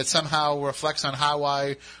believe in, that it somehow reflects on how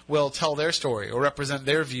I will tell their story or represent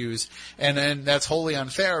their views. And that's wholly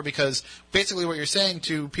unfair because basically what you're saying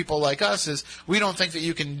to people like us is we don't think that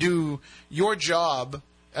you can do your job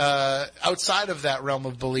outside of that realm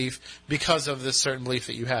of belief because of this certain belief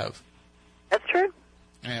that you have. That's true.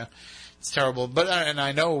 Yeah, it's terrible. But and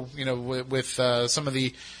I know, with some of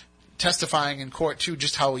the testifying in court, too,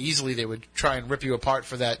 just how easily they would try and rip you apart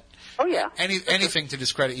for that. Oh, yeah. Anything to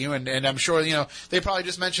discredit you, and I'm sure, they probably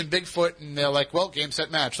just mentioned Bigfoot, and they're like, well, game, set,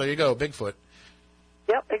 match. There you go, Bigfoot.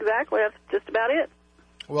 Yep, exactly. That's just about it.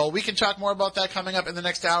 Well, we can talk more about that coming up in the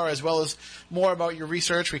next hour, as well as more about your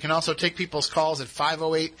research. We can also take people's calls at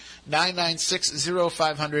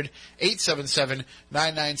 508-996-0500,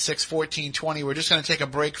 877-996-1420. We're just going to take a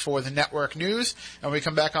break for the network news, and when we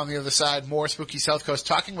come back on the other side, more Spooky South Coast,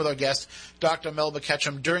 talking with our guest, Dr. Melba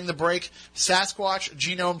Ketchum. During the break,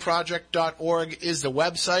 SasquatchGenomeProject.org is the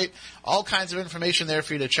website. All kinds of information there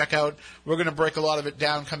for you to check out. We're going to break a lot of it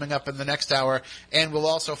down coming up in the next hour, and we'll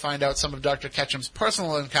also find out some of Dr. Ketchum's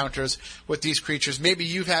personal encounters with these creatures. Maybe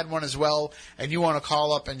you've had one as well, and you want to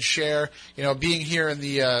call up and share. Being here in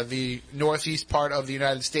the northeast part of the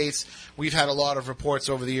United States, we've had a lot of reports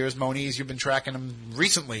over the years. Moniz, you've been tracking them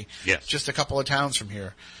recently. Yes. Just a couple of towns from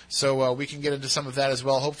here. So we can get into some of that as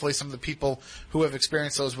well. Hopefully some of the people who have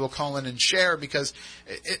experienced those will call in and share because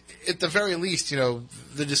at the very least,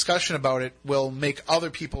 the discussion about it will make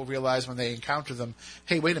other people realize when they encounter them,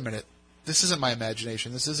 hey, wait a minute. This isn't my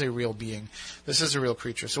imagination. This is a real being. This is a real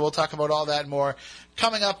creature. So we'll talk about all that and more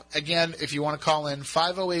coming up. Again, if you want to call in,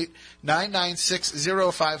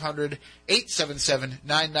 508-996-0500,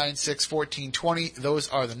 877-996-1420. Those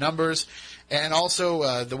are the numbers. And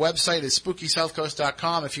also, the website is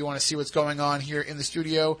SpookySouthCoast.com if you want to see what's going on here in the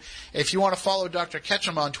studio. If you want to follow Dr.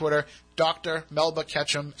 Ketchum on Twitter, Dr. Melba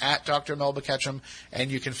Ketchum, at Dr. Melba Ketchum,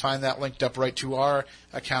 and you can find that linked up right to our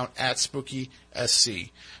account at SpookySC.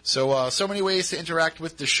 So many ways to interact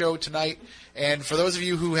with the show tonight. And for those of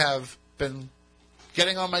you who have been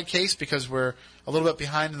getting on my case because we're a little bit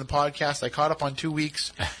behind in the podcast, I caught up on 2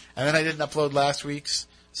 weeks, and then I didn't upload last week's.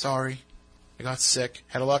 Sorry. I got sick.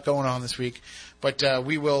 Had a lot going on this week. But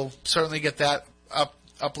we will certainly get that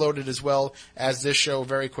uploaded as well as this show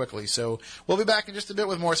very quickly. So we'll be back in just a bit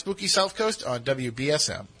with more Spooky South Coast on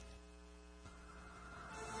WBSM.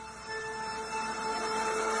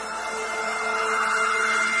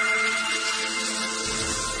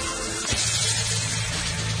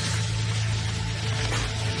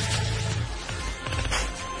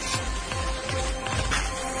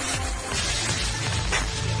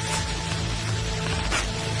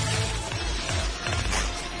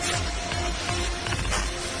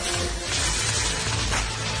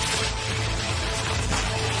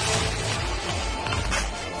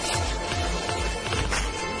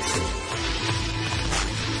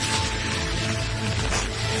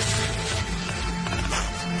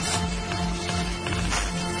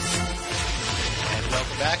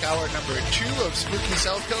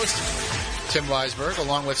 South Coast. Tim Weisberg,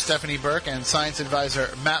 along with Stephanie Burke and science advisor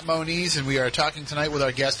Matt Moniz, and we are talking tonight with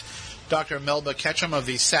our guest, Dr. Melba Ketchum of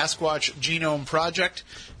the Sasquatch Genome Project.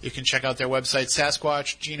 You can check out their website,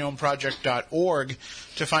 SasquatchGenomeProject.org,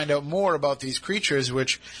 to find out more about these creatures,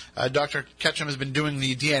 which Dr. Ketchum has been doing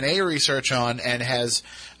the DNA research on and has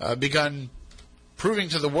begun proving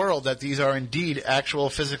to the world that these are indeed actual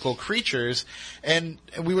physical creatures. And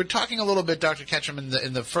we were talking a little bit, Dr. Ketchum,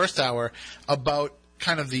 in the first hour about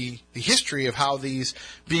kind of the history of how these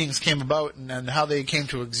beings came about and how they came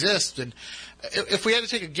to exist. And if we had to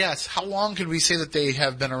take a guess, how long could we say that they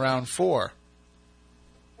have been around for?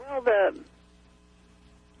 Well, the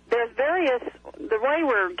way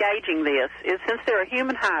we're gauging this is since they're a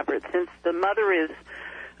human hybrid, since the mother is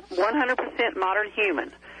 100% modern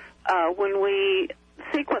human, when we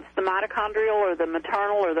sequence the mitochondrial or the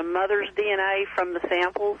maternal or the mother's DNA from the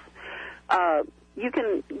samples, you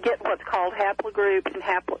can get what's called haplogroups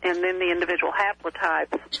and then the individual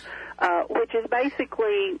haplotypes, which is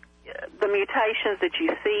basically the mutations that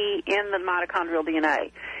you see in the mitochondrial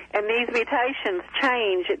DNA. And these mutations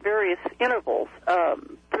change at various intervals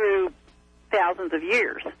through thousands of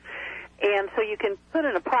years. And so you can put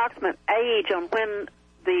an approximate age on when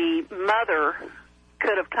the mother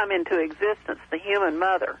could have come into existence, the human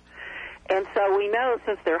mother. And so we know,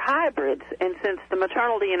 since they're hybrids and since the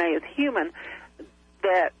maternal DNA is human,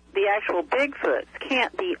 that the actual Bigfoots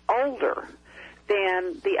can't be older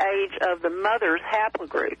than the age of the mother's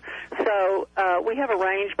haplogroup. So we have a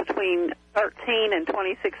range between 13 and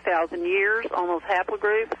 26,000 years on those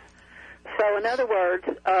haplogroups. So in other words,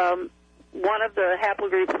 one of the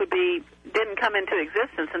haplogroups didn't come into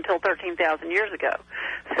existence until 13,000 years ago.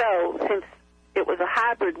 So since it was a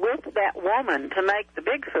hybrid with that woman to make the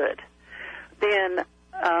Bigfoot, then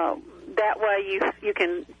that way you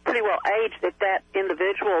can pretty well age that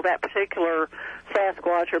individual, that particular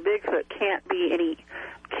Sasquatch or Bigfoot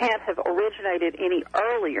can't have originated any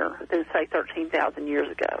earlier than, say, 13,000 years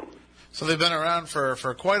ago. So they've been around for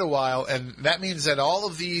quite a while, and that means that all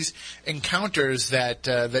of these encounters that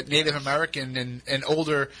Native American and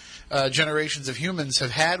older generations of humans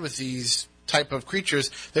have had with these type of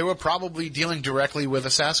creatures, they were probably dealing directly with a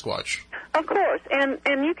Sasquatch. Of course,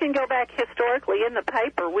 and you can go back historically. In the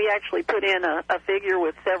paper, we actually put in a figure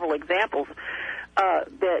with several examples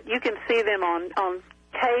that you can see them on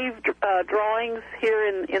cave drawings here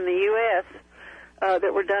in the U.S.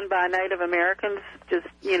 That were done by Native Americans just,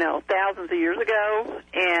 thousands of years ago,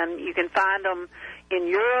 and you can find them in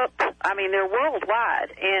Europe. I mean, they're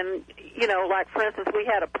worldwide. And, like, for instance, we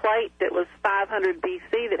had a plate that was 500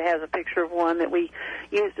 B.C. that has a picture of one that we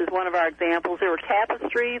used as one of our examples. There were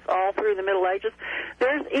tapestries all through the Middle Ages.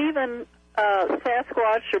 There's even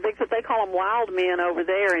Sasquatch or Bigfoot, they call them wild men over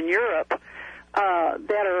there in Europe,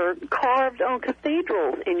 that are carved on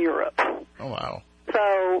cathedrals in Europe. Oh, wow. So,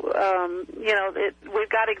 we've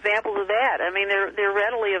got examples of that. I mean, they're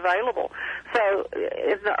readily available. So,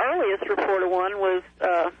 the earliest reported one was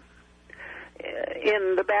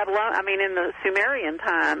in the Sumerian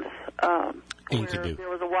times, where there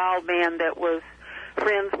was a wild man that was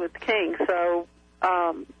friends with the king. So,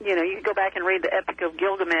 you can go back and read the Epic of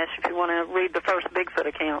Gilgamesh if you want to read the first Bigfoot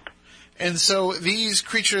account. And so these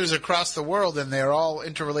creatures across the world, and they're all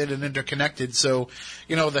interrelated and interconnected. So,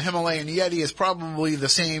 the Himalayan Yeti is probably the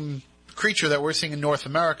same creature that we're seeing in North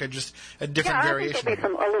America, just a different variation. I think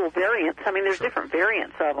there'll be a little variance. I mean, there's different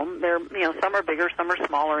variants of them. They're, some are bigger, some are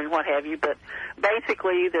smaller, and what have you. But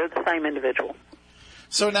basically, they're the same individual.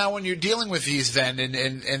 So now, when you're dealing with these, then,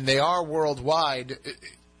 and they are worldwide,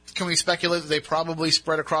 can we speculate that they probably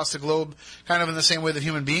spread across the globe, kind of in the same way that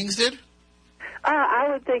human beings did? I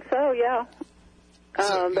would think so, yeah.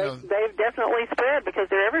 They've definitely spread because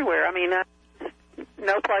they're everywhere. I mean,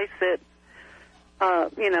 no place that,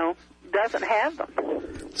 doesn't have them.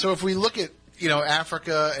 So if we look at,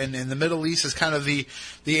 Africa and the Middle East as kind of the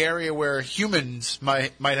area where humans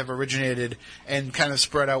might have originated and kind of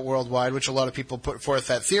spread out worldwide, which a lot of people put forth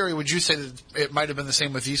that theory, would you say that it might have been the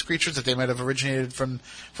same with these creatures, that they might have originated from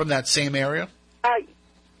that same area?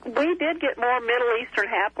 We did get more Middle Eastern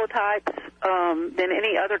haplotypes than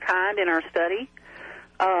any other kind in our study.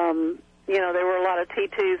 There were a lot of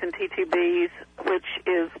T2s and T2Bs, which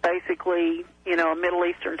is basically, a Middle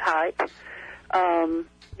Eastern type.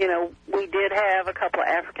 We did have a couple of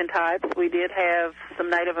African types. We did have some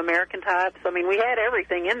Native American types. I mean, we had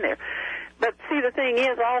everything in there. But, see, the thing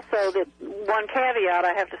is also that one caveat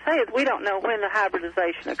I have to say is we don't know when the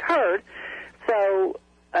hybridization occurred. So,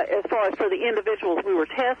 as far as for the individuals we were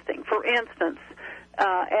testing, for instance,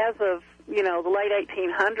 as of, the late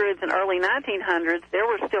 1800s and early 1900s, there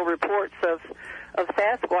were still reports of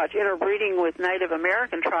Sasquatch interbreeding with Native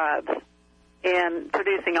American tribes and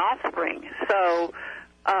producing offspring. So,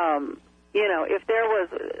 if there was,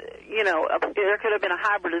 there could have been a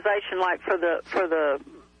hybridization like for the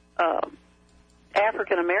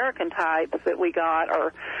African American types that we got,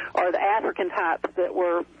 or the African types that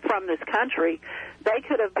were from this country. They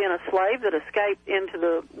could have been a slave that escaped into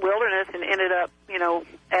the wilderness and ended up,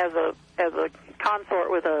 as a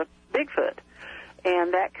consort with a Bigfoot,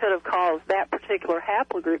 and that could have caused that particular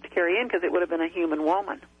haplogroup to carry in because it would have been a human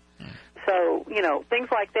woman. So, things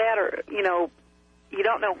like that are, you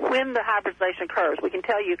don't know when the hybridization occurs. We can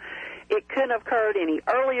tell you it couldn't have occurred any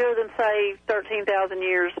earlier than, say, 13,000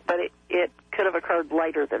 years, but it could have occurred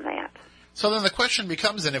later than that. So then the question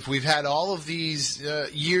becomes, then, if we've had all of these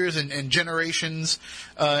years and generations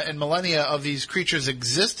and millennia of these creatures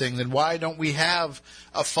existing, then why don't we have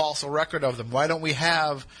a fossil record of them? Why don't we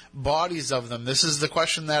have bodies of them? This is the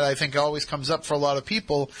question that I think always comes up for a lot of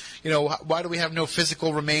people. Why do we have no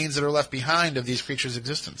physical remains that are left behind of these creatures'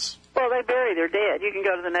 existence? Well, they bury their dead. You can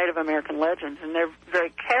go to the Native American legends, and they're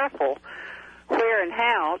very careful where and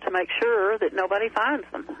how to make sure that nobody finds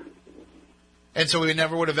them. And so we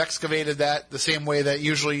never would have excavated that the same way that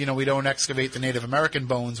usually, we don't excavate the Native American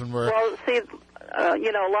bones when we're... Well, see,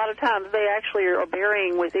 a lot of times they actually are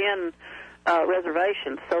burying within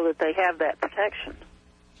reservations so that they have that protection.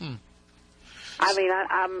 I mean,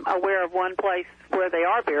 I'm aware of one place where they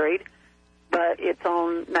are buried, but it's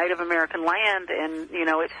on Native American land, and,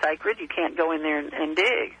 it's sacred. You can't go in there and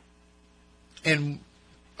dig. And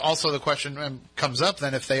also the question comes up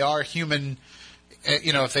then, if they are human,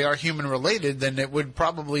 if they are human related, then it would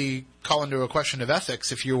probably call into a question of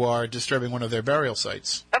ethics if you are disturbing one of their burial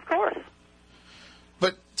sites. Of course.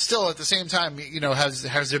 But still, at the same time,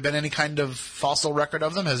 has there been any kind of fossil record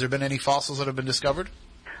of them? Has there been any fossils that have been discovered?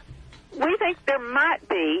 We think there might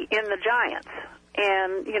be in the giants.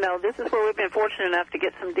 And, this is where we've been fortunate enough to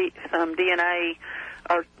get some DNA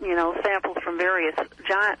or, samples from various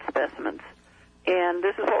giant specimens. And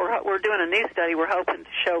this is what we're doing a new study. We're hoping to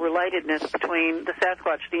show relatedness between the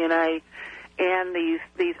Sasquatch DNA and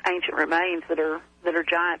these ancient remains that are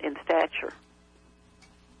giant in stature.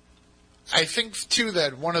 I think, too,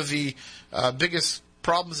 that one of the biggest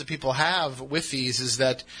problems that people have with these is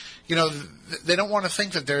that, they don't want to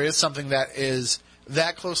think that there is something that is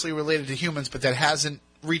that closely related to humans but that hasn't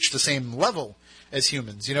reached the same level as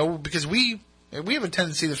humans, because we have a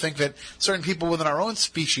tendency to think that certain people within our own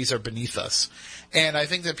species are beneath us. And I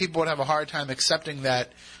think that people would have a hard time accepting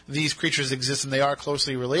that these creatures exist and they are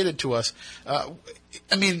closely related to us.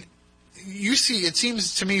 It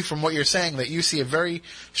seems to me from what you're saying that you see a very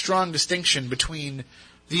strong distinction between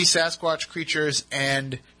these Sasquatch creatures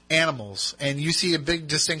and animals, and you see a big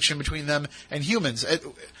distinction between them and humans.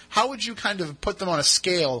 How would you kind of put them on a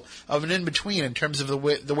scale of an in-between in terms of the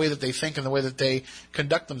way that they think and the way that they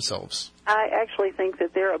conduct themselves? I actually think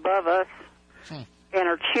that they're above us and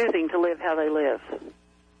are choosing to live how they live.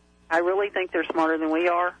 I really think they're smarter than we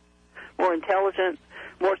are, more intelligent,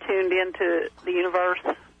 more tuned into the universe,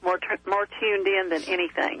 more tuned in than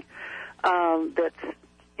anything that's,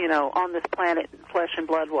 on this planet, flesh and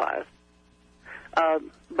blood-wise.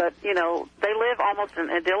 But, they live almost an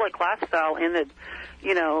idyllic lifestyle in that,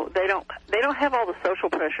 they don't have all the social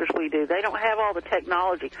pressures we do. They don't have all the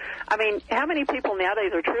technology. I mean, how many people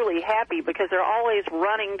nowadays are truly happy because they're always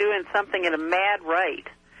running, doing something at a mad rate?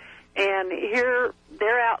 And here,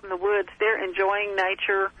 they're out in the woods. They're enjoying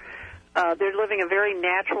nature. They're living a very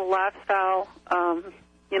natural lifestyle.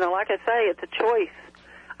 Like I say, it's a choice.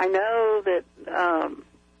 I know that,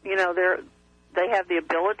 they have the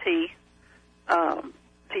ability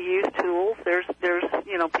to use tools. There's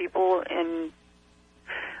people in...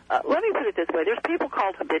 let me put it this way. There's people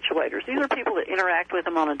called habituators. These are people that interact with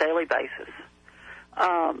them on a daily basis.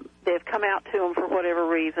 They've come out to them for whatever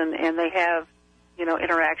reason, and they have,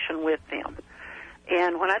 interaction with them.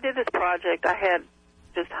 And when I did this project, I had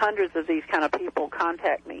just hundreds of these kind of people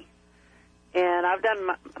contact me. And I've done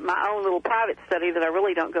my own little private study that I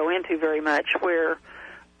really don't go into very much, where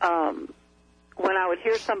when I would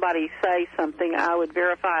hear somebody say something, I would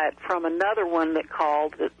verify it from another one that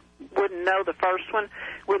called that wouldn't know the first one,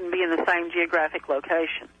 wouldn't be in the same geographic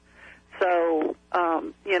location. So,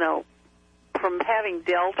 from having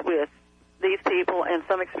dealt with these people and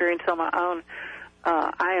some experience on my own,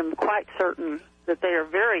 I am quite certain that they are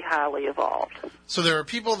very highly evolved. So there are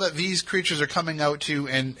people that these creatures are coming out to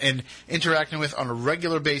and interacting with on a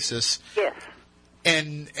regular basis. Yes.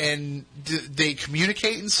 And do they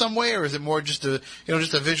communicate in some way, or is it more just a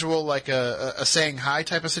visual, like a saying hi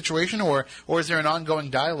type of situation, or is there an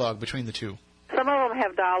ongoing dialogue between the two? Some of them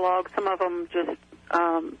have dialogue. Some of them just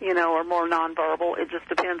are more nonverbal. It just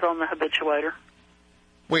depends on the habituator.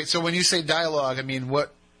 Wait, so when you say dialogue, I mean,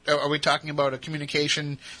 what are we talking about? A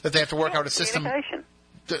communication that they have to work out a system? Communication.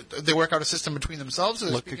 They work out a system between themselves?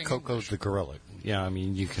 Or look at Coco the gorilla. Yeah, I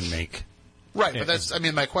mean, you can make... Right,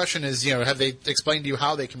 but my question is, have they explained to you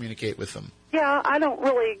how they communicate with them? Yeah, I don't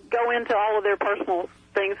really go into all of their personal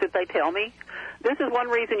things that they tell me. This is one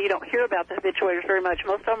reason you don't hear about the habituators very much.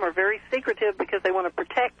 Most of them are very secretive because they want to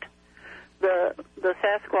protect the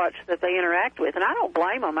Sasquatch that they interact with, and I don't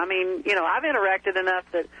blame them. I mean, I've interacted enough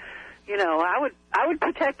that, I would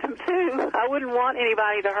protect them too. I wouldn't want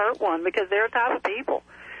anybody to hurt one because they're a type of people.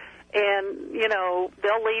 And,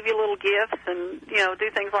 they'll leave you little gifts and, do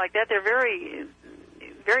things like that. They're very,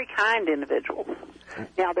 very kind individuals.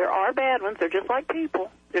 Now, there are bad ones. They're just like people.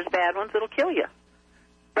 There's bad ones that'll kill you.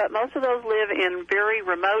 But most of those live in very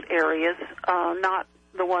remote areas, not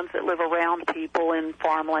the ones that live around people in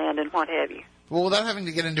farmland and what have you. Well, without having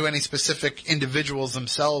to get into any specific individuals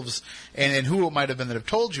themselves and who it might have been that have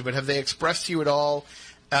told you, but have they expressed to you at all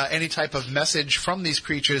any type of message from these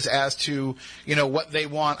creatures as to, what they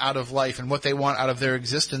want out of life and what they want out of their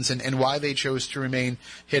existence and why they chose to remain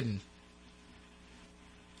hidden?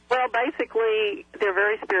 Well, basically, they're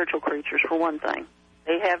very spiritual creatures, for one thing.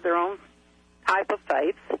 They have their own type of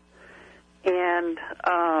faiths, and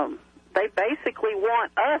they basically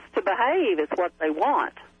want us to behave. It's what they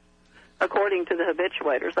want, according to the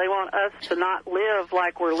habituators. They want us to not live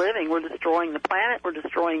like we're living. We're destroying the planet. We're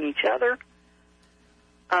destroying each other.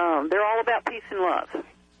 They're all about peace and love.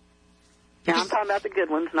 Now, I'm talking about the good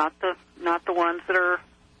ones, not the ones that are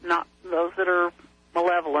not those that are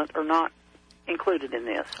malevolent or not included in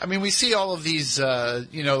this. I mean, we see all of these,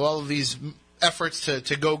 all of these efforts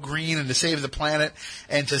to go green and to save the planet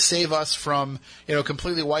and to save us from,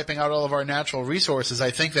 completely wiping out all of our natural resources.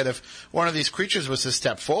 I think that if one of these creatures was to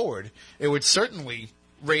step forward, it would certainly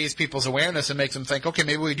raise people's awareness and make them think, okay,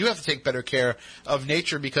 maybe we do have to take better care of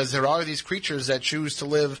nature because there are these creatures that choose to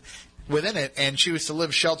live within it and choose to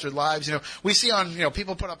live sheltered lives. We see on,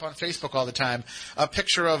 people put up on Facebook all the time a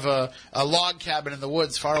picture of a log cabin in the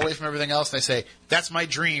woods far away from everything else, and they say, that's my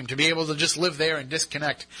dream, to be able to just live there and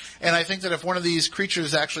disconnect. And I think that if one of these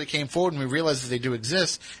creatures actually came forward and we realized that they do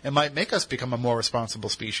exist, it might make us become a more responsible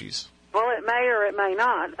species. Well, it may or it may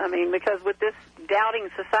not. I mean, because with this doubting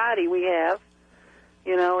society we have,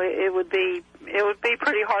 it would be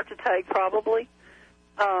pretty hard to take probably.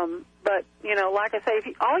 But, like I say,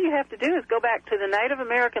 all you have to do is go back to the Native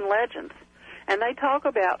American legends, and they talk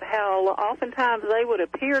about how oftentimes they would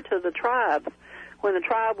appear to the tribes when the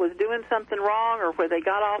tribe was doing something wrong or where they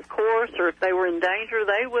got off course or if they were in danger,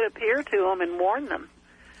 they would appear to them and warn them.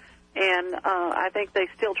 And I think they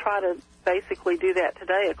still try to basically do that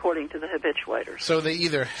today, according to the habituators. So they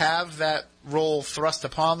either have that role thrust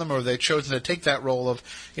upon them, or they've chosen to take that role of,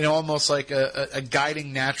 almost like a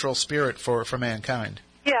guiding natural spirit for mankind.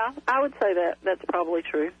 Yeah, I would say that's probably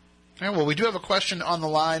true. All right, well, we do have a question on the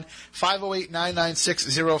line,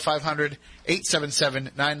 508-996-0500,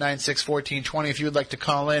 877-996-1420, if you would like to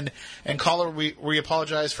call in. And caller, we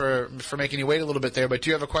apologize for making you wait a little bit there, but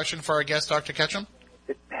do you have a question for our guest, Dr. Ketchum?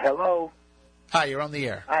 Hello? Hi, you're on the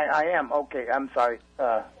air. I am. Okay, I'm sorry.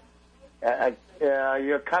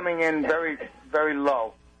 You're coming in very, very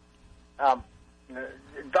low.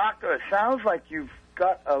 Doctor, it sounds like you've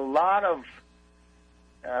got a lot of,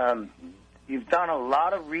 you've done a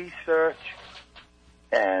lot of research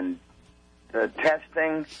and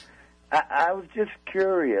testing. I was just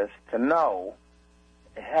curious to know,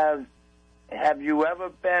 have you ever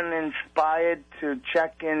been inspired to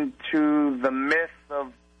check into the myth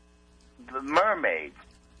of the mermaid?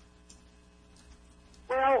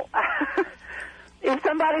 Well, if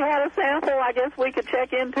somebody had a sample, I guess we could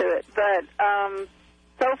check into it. But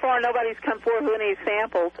so far, nobody's come forward with any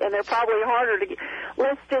samples, and they're probably harder to get.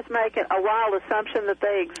 Let's just make a wild assumption that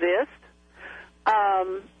they exist.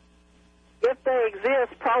 If they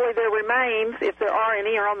exist, probably their remains, if there are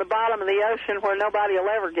any, are on the bottom of the ocean where nobody will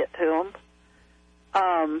ever get to them.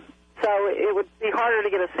 So it would be harder to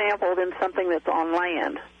get a sample than something that's on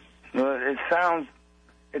land. Well, it sounds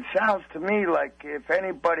to me like if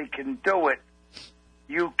anybody can do it,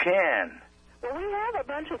 you can. Well, we have a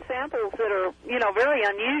bunch of samples that are, very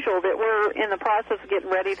unusual that we're in the process of getting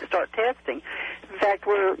ready to start testing. In fact,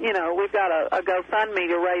 we've got a GoFundMe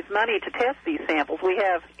to raise money to test these samples. We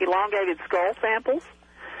have elongated skull samples.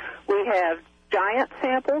 We have giant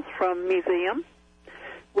samples from museum.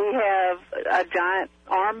 We have a giant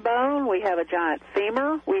arm bone. We have a giant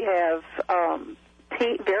femur. We have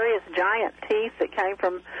various giant teeth that came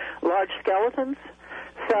from large skeletons.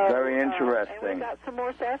 So, very interesting. And we've got some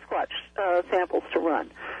more Sasquatch samples to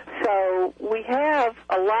run. So we have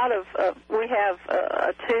a lot of. We have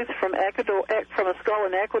a tooth from Ecuador, from a skull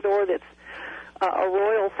in Ecuador that's a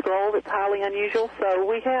royal skull that's highly unusual. So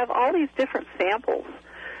we have all these different samples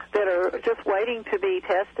that are just waiting to be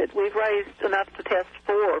tested. We've raised enough to test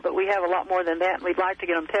 4, but we have a lot more than that, and we'd like to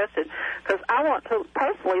get them tested because I want to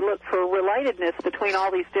personally look for relatedness between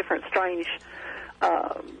all these different strange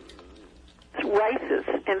races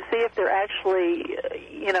and see if they're actually,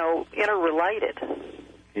 interrelated.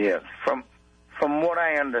 Yeah, from what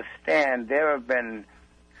I understand, there have been,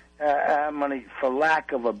 for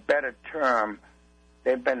lack of a better term,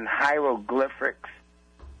 there have been hieroglyphics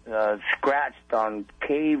scratched on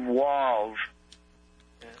cave walls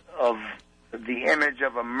of the image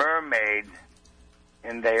of a mermaid,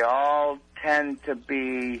 and they all tend to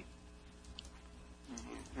be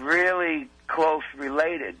really close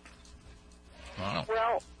related. Wow.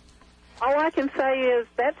 Well, all I can say is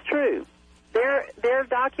that's true. They're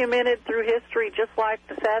documented through history just like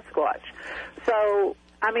the Sasquatch. So,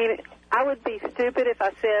 I mean, I would be stupid if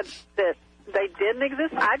I said that they didn't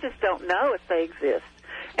exist. I just don't know if they exist.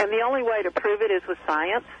 And the only way to prove it is with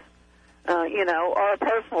science, or a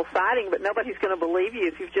personal sighting, but nobody's going to believe you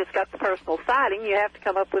if you've just got the personal sighting. You have to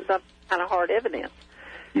come up with some kind of hard evidence.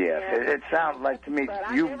 Yes, it sounds like to me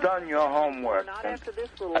you've done your homework. Not after this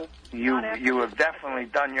little. You have definitely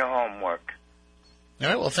done your homework. All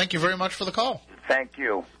right, well, thank you very much for the call. Thank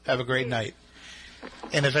you. Have a great night.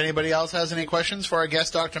 And if anybody else has any questions for our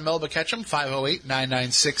guest, Dr. Melba Ketchum,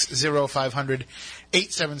 508-996-0500,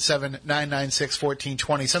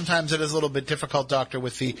 877-996-1420. Sometimes it is a little bit difficult, Doctor,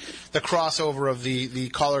 with the crossover of the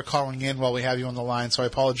caller calling in while we have you on the line, so I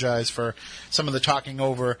apologize for some of the talking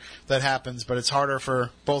over that happens, but it's harder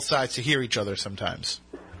for both sides to hear each other sometimes.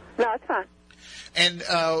 No, it's fine. And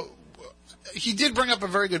he did bring up a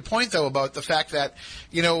very good point, though, about the fact that,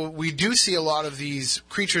 we do see a lot of these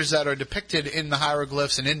creatures that are depicted in the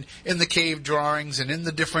hieroglyphs and in the cave drawings and in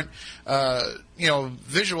the different,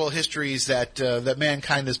 visual histories that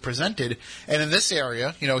mankind has presented. And in this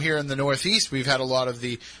area, here in the Northeast, we've had a lot of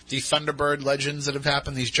the Thunderbird legends that have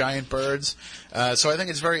happened, these giant birds. So I think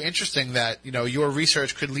it's very interesting that, your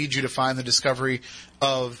research could lead you to find the discovery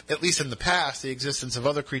of, at least in the past, the existence of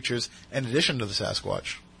other creatures in addition to the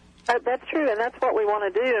Sasquatch. That's true, and that's what we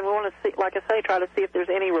want to do, and we want to see, like I say, try to see if there's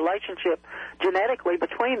any relationship genetically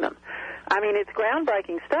between them. I mean, it's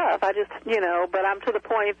groundbreaking stuff. I just, but I'm to the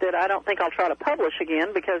point that I don't think I'll try to publish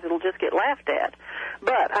again because it'll just get laughed at.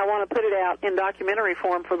 But I want to put it out in documentary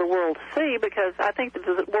form for the world to see because I think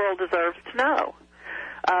the world deserves to know.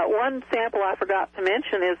 One sample I forgot to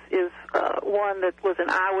mention is one that was an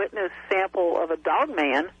eyewitness sample of a dog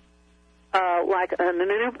man. Like an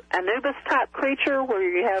Anubis-type creature where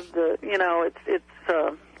you have it's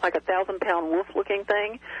like a 1,000-pound wolf-looking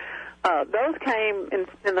thing. Those came in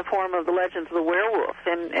the form of the legends of the werewolf,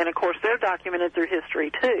 and of course they're documented through history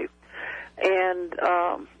too. And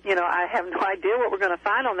I have no idea what we're going to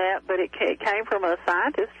find on that, but it came from a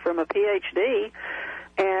scientist, from a PhD,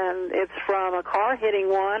 and it's from a car hitting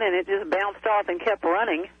one, and it just bounced off and kept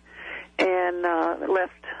running, and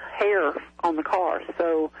left hair on the car.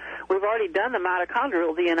 So we've already done the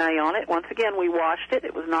mitochondrial DNA on it. Once again, we washed it.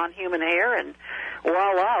 It was non-human hair, and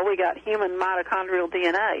voila, we got human mitochondrial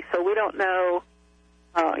DNA. So we don't know,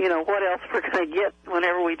 what else we're going to get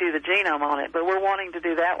whenever we do the genome on it. But we're wanting to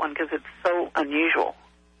do that one because it's so unusual.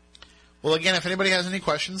 Well, again, if anybody has any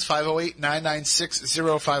questions,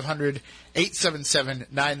 508-996-0500,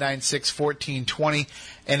 877-996-1420.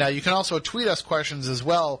 And you can also tweet us questions as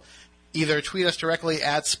well. Either tweet us directly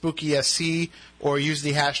at SpookySC or use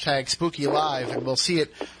the hashtag SpookyLive, and we'll see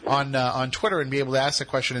it on Twitter and be able to ask the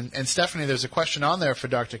question. And Stephanie, there's a question on there for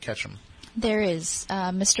Dr. Ketchum. There is.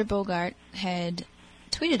 Mr. Bogart had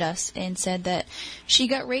tweeted us and said that she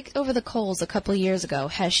got raked over the coals a couple of years ago.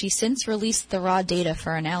 Has she since released the raw data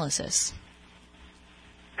for analysis?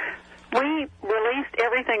 We released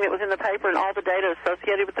everything that was in the paper and all the data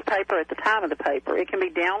associated with the paper at the time of the paper. It can be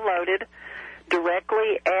downloaded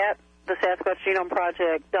directly at the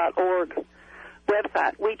SasquatchGenomeProject.org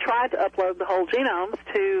website. We tried to upload the whole genomes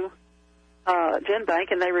to GenBank,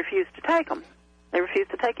 and they refused to take them. They refused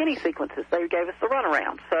to take any sequences. They gave us the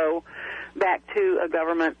runaround. So back to a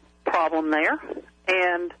government problem there.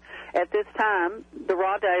 And at this time, the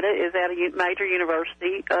raw data is at a major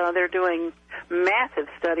university. They're doing massive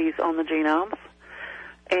studies on the genomes.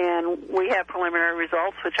 And we have preliminary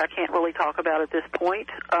results, which I can't really talk about at this point.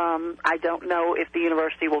 I don't know if the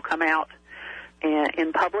university will come out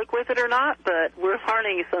in public with it or not, but we're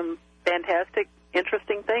learning some fantastic,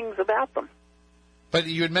 interesting things about them. But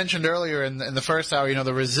you had mentioned earlier in the first hour,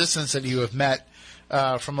 the resistance that you have met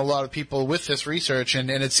from a lot of people with this research, and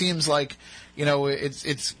it seems like,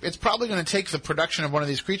 it's probably going to take the production of one of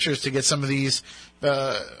these creatures to get some of these,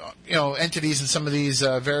 entities and some of these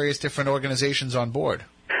various different organizations on board.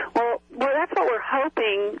 Well, that's what we're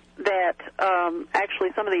hoping, that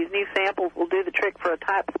actually some of these new samples will do the trick for a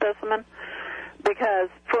type specimen. Because,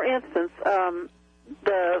 for instance,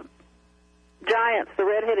 the giants, the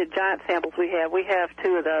red-headed giant samples we have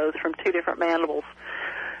two of those from two different mandibles.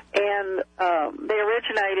 And they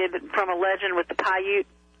originated from a legend with the Paiute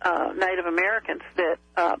Native Americans that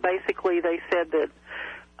basically they said that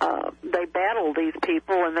they battled these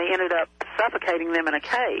people and they ended up suffocating them in a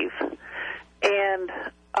cave. And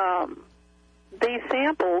these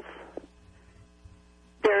samples,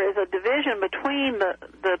 there is a division between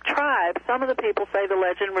the tribes. Some of the people say the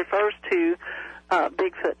legend refers to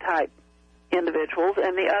Bigfoot-type individuals,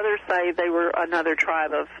 and the others say they were another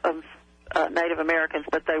tribe of Native Americans,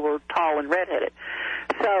 but they were tall and redheaded.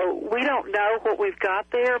 So we don't know what we've got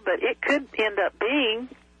there, but it could end up being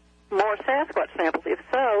more Sasquatch samples. If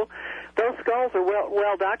so, those skulls are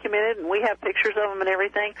well documented, and we have pictures of them and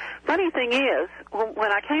everything. Funny thing is,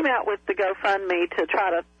 when I came out with the GoFundMe to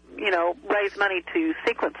try to, raise money to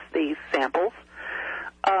sequence these samples,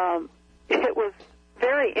 it was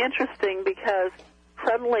very interesting because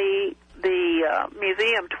suddenly the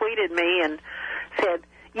museum tweeted me and said,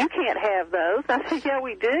 "You can't have those." I said, "Yeah,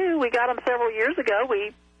 we do. We got them several years ago.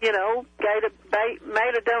 We,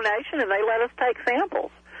 made a donation, and they let us take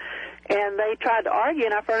samples." And they tried to argue,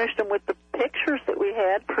 and I furnished them with the pictures that we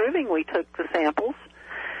had proving we took the samples.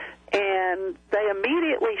 And they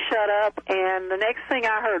immediately shut up, and the next thing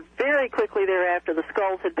I heard very quickly thereafter, the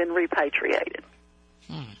skulls had been repatriated.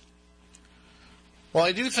 Well,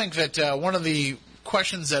 I do think that one of the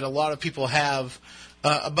questions that a lot of people have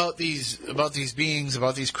about these beings,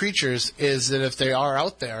 about these creatures, is that if they are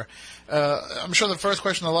out there, I'm sure the first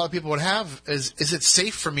question a lot of people would have is it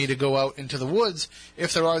safe for me to go out into the woods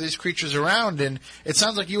if there are these creatures around? And it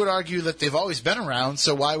sounds like you would argue that they've always been around,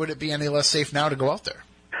 so why would it be any less safe now to go out there?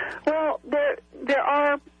 Well, there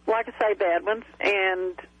are, like I say, bad ones,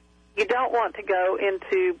 and you don't want to go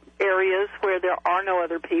into areas where there are no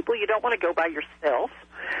other people. You don't want to go by yourself.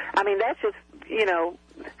 I mean, that's just,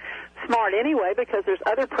 smart anyway, because there's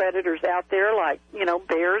other predators out there like,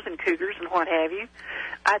 bears and cougars and what have you.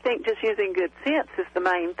 I think just using good sense is the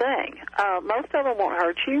main thing. Most of them won't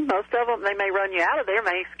hurt you. Most of them, they may run you out of there,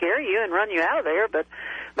 may scare you and run you out of there, but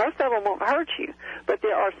most of them won't hurt you. But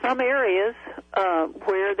there are some areas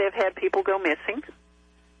where they've had people go missing,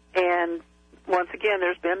 and once again,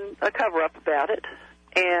 there's been a cover-up about it,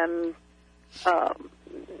 and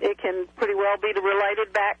it can pretty well be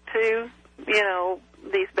related back to,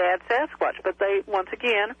 these bad Sasquatch. But they, once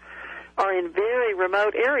again, are in very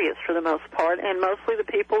remote areas for the most part, and mostly the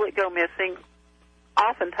people that go missing,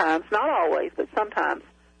 oftentimes, not always, but sometimes,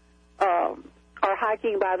 are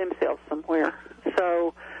hiking by themselves somewhere.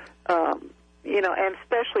 So, and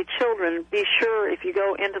especially children, be sure if you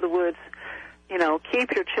go into the woods,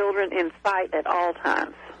 keep your children in sight at all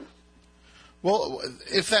times. Well,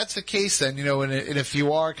 if that's the case, then, and if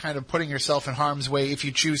you are kind of putting yourself in harm's way, if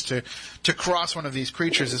you choose to cross one of these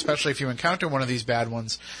creatures, especially if you encounter one of these bad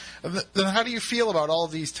ones, then how do you feel about all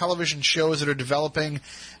of these television shows that are developing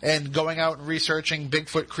and going out and researching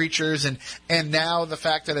Bigfoot creatures, and now the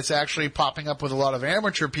fact that it's actually popping up with a lot of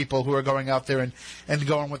amateur people who are going out there and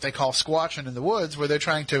going what they call squatching in the woods, where they're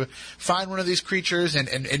trying to find one of these creatures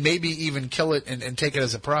and maybe even kill it and take it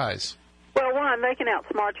as a prize? Well, one, they can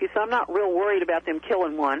outsmart you, so I'm not real worried about them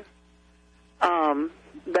killing one.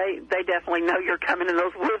 They definitely know you're coming in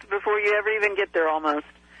those woods before you ever even get there almost.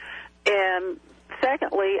 And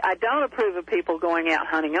secondly, I don't approve of people going out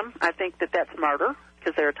hunting them. I think that that's murder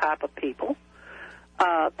because they're a type of people.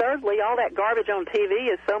 Thirdly, all that garbage on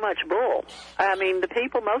TV is so much bull. I mean,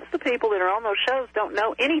 most of the people that are on those shows don't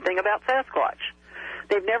know anything about Sasquatch.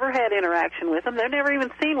 They've never had interaction with them. They've never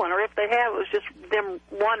even seen one, or if they have, it was just them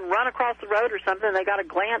run across the road or something, and they got a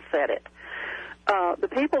glance at it. The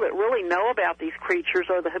people that really know about these creatures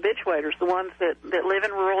are the habituators, the ones that live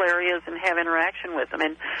in rural areas and have interaction with them.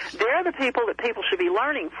 And they're the people that people should be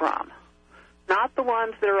learning from, not the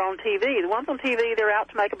ones that are on TV. The ones on TV, they're out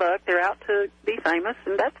to make a buck. They're out to be famous,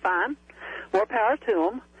 and that's fine. More power to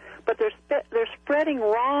them. But they're spreading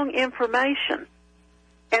wrong information.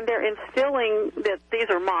 And they're instilling that these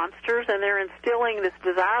are monsters, and they're instilling this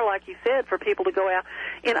desire, like you said, for people to go out.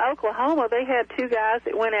 In Oklahoma, they had two guys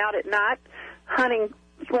that went out at night hunting,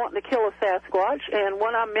 wanting to kill a Sasquatch, and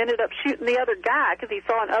one of them ended up shooting the other guy because he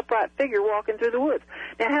saw an upright figure walking through the woods.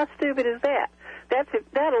 Now, how stupid is that?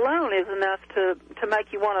 That alone is enough to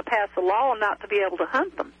make you want to pass a law and not to be able to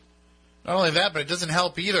hunt them. Not only that, but it doesn't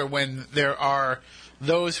help either when there are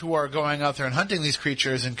those who are going out there and hunting these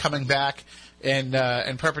creatures and coming back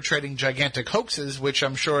and perpetrating gigantic hoaxes, which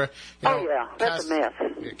I'm sure that's a mess.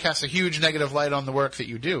 Casts a huge negative light on the work that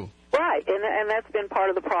you do. Right, and that's been part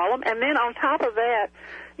of the problem. And then on top of that,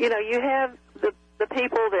 you have the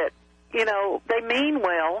people that, they mean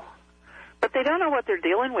well, but they don't know what they're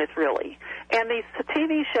dealing with really. And these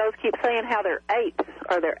TV shows keep saying how they're apes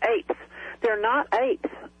or they're apes. They're not apes,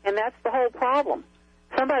 and that's the whole problem.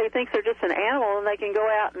 Somebody thinks they're just an animal and they can go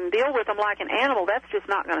out and deal with them like an animal. That's just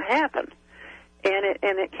not going to happen. And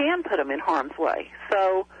it can put them in harm's way.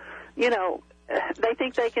 So, they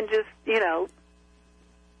think they can just,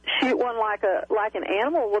 shoot one like an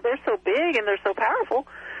animal. Well, they're so big and they're so powerful.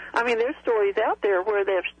 I mean, there's stories out there where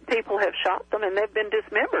people have shot them and they've been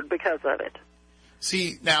dismembered because of it.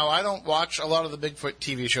 See, now, I don't watch a lot of the Bigfoot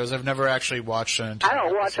TV shows. I've never actually watched an entire I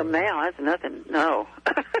don't watch them now. That's nothing. No.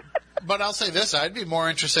 But I'll say this, I'd be more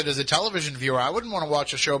interested as a television viewer. I wouldn't want to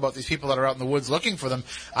watch a show about these people that are out in the woods looking for them.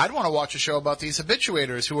 I'd want to watch a show about these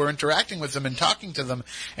habituators who are interacting with them and talking to them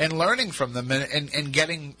and learning from them and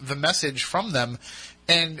getting the message from them.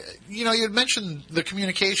 And, you had mentioned the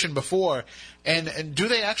communication before. And do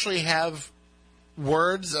they actually have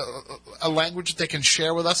words, a language that they can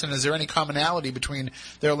share with us? And is there any commonality between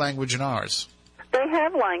their language and ours? They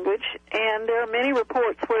have language, and there are many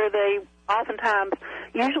reports where they oftentimes,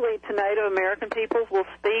 usually to Native American peoples, will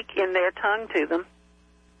speak in their tongue to them.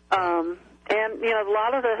 And, a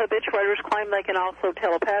lot of the habituators claim they can also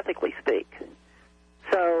telepathically speak.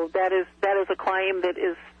 So that is a claim that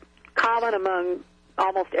is common among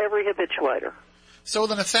almost every habituator. So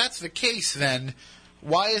then if that's the case, then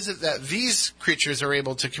why is it that these creatures are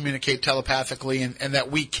able to communicate telepathically and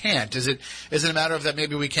that we can't? Is it a matter of that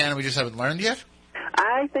maybe we can and we just haven't learned yet?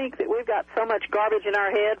 I think that we've got so much garbage in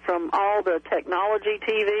our head from all the technology,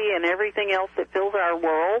 TV, and everything else that fills our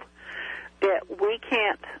world that we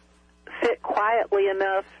can't sit quietly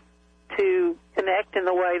enough to connect in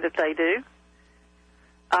the way that they do.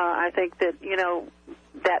 I think that,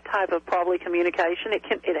 that type of probably communication,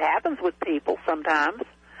 it happens with people sometimes,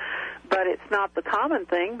 but it's not the common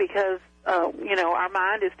thing because, our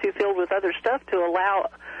mind is too filled with other stuff to allow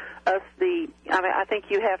us I think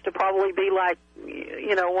you have to probably be like,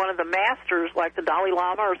 one of the masters like the Dalai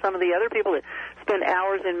Lama or some of the other people that spend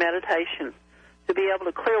hours in meditation to be able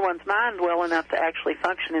to clear one's mind well enough to actually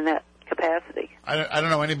function in that capacity. I don't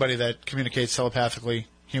know anybody that communicates telepathically,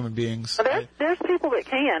 human beings. There's people that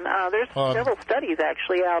can. There's several studies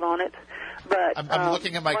actually out on it. But I'm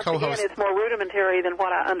looking at my co-host. Again, it's more rudimentary than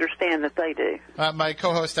what I understand that they do. My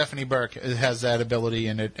co-host Stephanie Burke has that ability,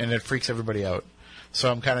 and it freaks everybody out. So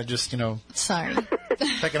I'm kind of just sorry,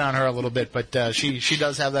 picking on her a little bit, but she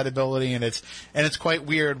does have that ability, and it's quite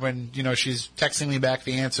weird when she's texting me back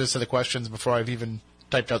the answers to the questions before I've even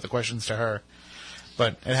typed out the questions to her.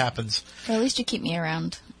 But it happens. Well, at least you keep me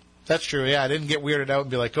around. That's true, yeah. I didn't get weirded out and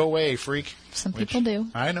be like, go away, freak. Some people do.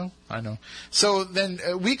 I know. So then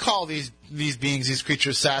we call these beings, these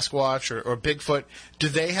creatures, Sasquatch or Bigfoot. Do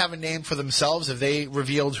they have a name for themselves? Have they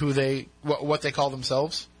revealed what they call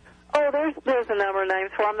themselves? Oh, there's a number of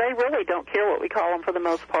names for them. They really don't care what we call them for the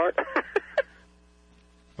most part.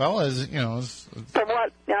 Well, From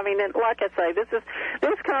what, like I say,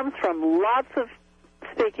 this comes from lots of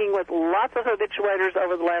speaking with lots of habituators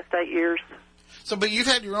over the last 8 years. So, but you've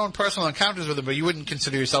had your own personal encounters with them, but you wouldn't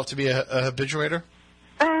consider yourself to be a habituator?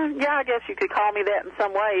 Yeah, I guess you could call me that in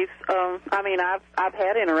some ways. I've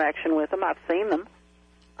had interaction with them. I've seen them.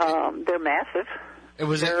 They're massive.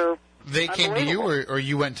 They came to you, or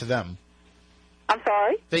you went to them? I'm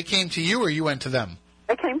sorry? They came to you, or you went to them?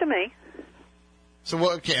 They came to me. So,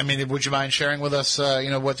 would you mind sharing with us,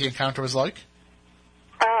 what the encounter was like?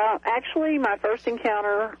 Actually, my first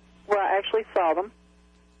encounter where I actually saw them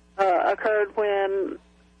occurred when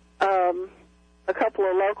a couple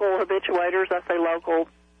of local habituators, I say local,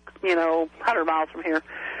 100 miles from here,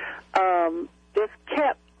 just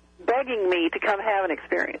kept begging me to come have an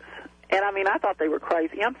experience. And, I thought they were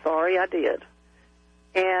crazy. I'm sorry, I did.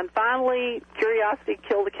 And finally, curiosity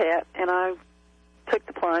killed the cat, and I took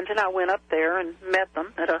the plunge, and I went up there and met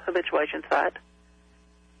them at a habituation site.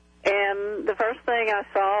 And the first thing I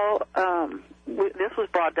saw, this was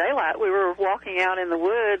broad daylight. We were walking out in the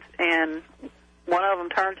woods, and one of them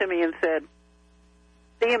turned to me and said,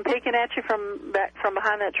 "See him peeking at you from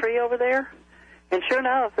behind that tree over there?" And sure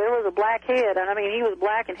enough, there was a black head. And he was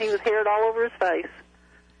black, and he was haired all over his face.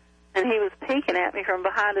 And he was peeking at me from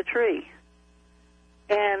behind a tree.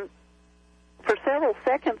 And for several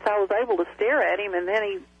seconds, I was able to stare at him, and then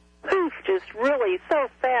he, poof, just really so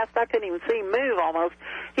fast I couldn't even see him move almost.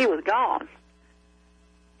 He was gone.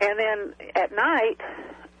 And then at night,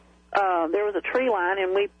 there was a tree line,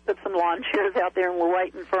 and we put some lawn chairs out there, and we're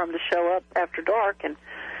waiting for them to show up after dark. And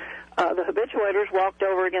the habituators walked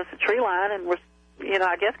over against the tree line and were,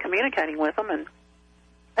 I guess communicating with them, and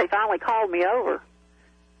they finally called me over.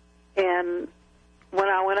 And when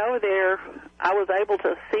I went over there, I was able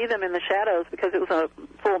to see them in the shadows because it was a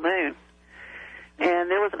full moon. And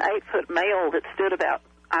there was an 8-foot male that stood about,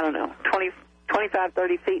 25,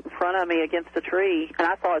 30 feet in front of me against the tree, and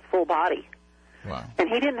I saw his full body. Wow. And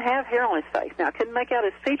he didn't have hair on his face. Now, I couldn't make out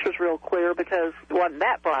his features real clear because it wasn't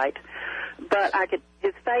that bright, but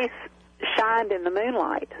his face shined in the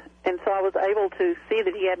moonlight, and so I was able to see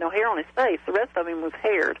that he had no hair on his face. The rest of him was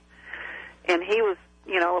haired, and he was,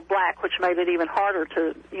 black, which made it even harder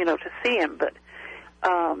to see him, but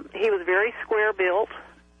he was very square built,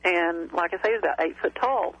 and like I say, he was about 8 foot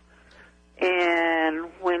tall. And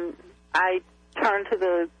when I turned to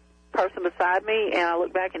the person beside me, and I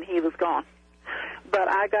looked back, and he was gone. But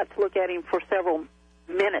I got to look at him for several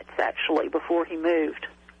minutes, actually, before he moved.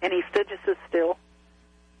 And he stood just as still.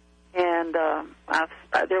 And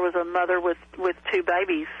there was a mother with two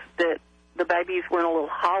babies that the babies were in a little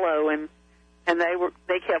hollow, and and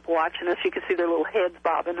they kept watching us. You could see their little heads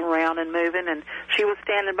bobbing around and moving, and she was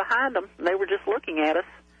standing behind them. And they were just looking at us.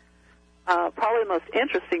 Probably the most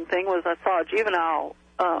interesting thing was I saw a juvenile.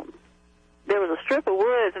 There was a strip of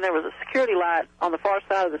woods, and there was a security light on the far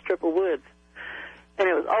side of the strip of woods. And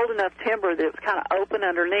it was old enough timber that it was kind of open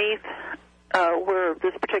underneath where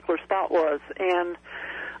this particular spot was. And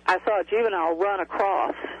I saw a juvenile run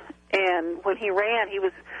across. And when he ran, he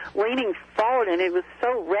was leaning forward, and it was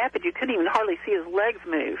so rapid you couldn't even hardly see his legs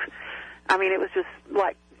move. I mean, it was just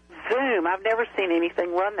like zoom. I've never seen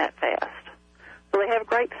anything run that fast. So they have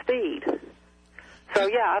great speed. So,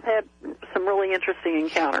 yeah, I've had some really interesting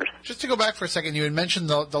encounters. Just to go back for a second, you had mentioned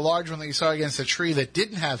the large one that you saw against a tree that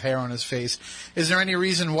didn't have hair on his face. Is there any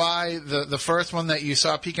reason why the first one that you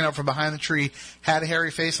saw peeking out from behind the tree had a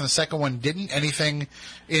hairy face and the second one didn't? Anything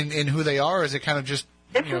in who they are, or is it kind of just,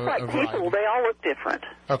 it's just like people. They all look different.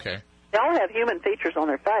 Okay. They all have human features on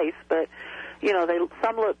their face, but, you know,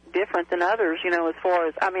 some look different than others, you know, as far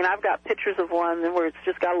as, I mean, I've got pictures of one where it's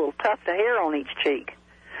just got a little tuft of hair on each cheek.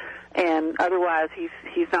 And otherwise,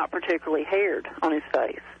 he's not particularly haired on his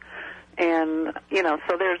face, and you know,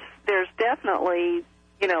 so there's definitely,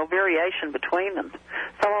 you know, variation between them.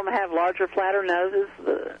 Some of them have larger, flatter noses.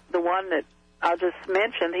 The one that I just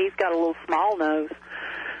mentioned, he's got a little small nose,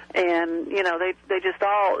 and you know, they just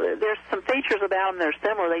all, there's some features about them that are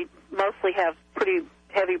similar. They mostly have pretty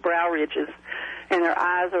heavy brow ridges, and their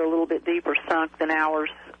eyes are a little bit deeper sunk than ours,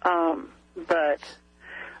 but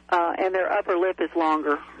and their upper lip is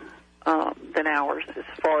longer than ours, as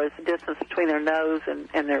far as the distance between their nose and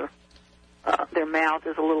their mouth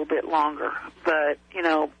is a little bit longer. But, you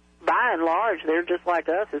know, by and large, they're just like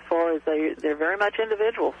us as far as they're very much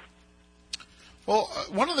individuals. Well,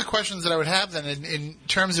 one of the questions that I would have then in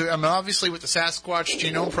terms of, I mean, obviously with the Sasquatch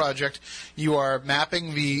Genome Project, you are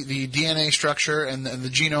mapping the DNA structure and the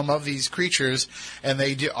genome of these creatures, and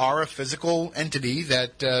they are a physical entity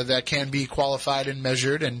that can be qualified and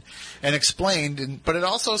measured and explained. But it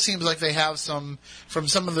also seems like they have from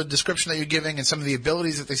some of the description that you're giving and some of the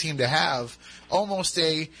abilities that they seem to have, almost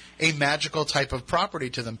a magical type of property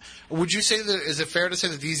to them. Would you say that, is it fair to say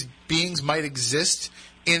that these beings might exist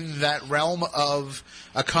in that realm of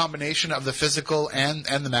a combination of the physical and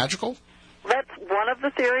the magical? That's one of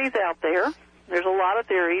the theories out there. There's a lot of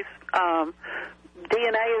theories.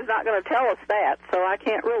 DNA is not going to tell us that, so I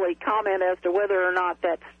can't really comment as to whether or not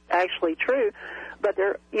that's actually true. But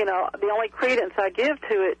there, you know, the only credence I give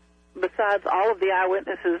to it, besides all of the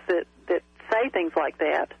eyewitnesses that say things like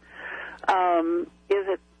that, is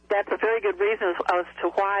that that's a very good reason as to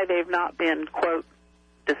why they've not been, quote,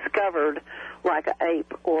 discovered like an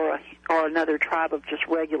ape or another tribe of just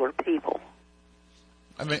regular people.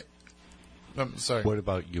 I mean, I'm sorry. What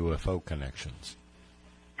about UFO connections?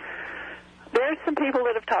 There's some people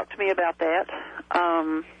that have talked to me about that.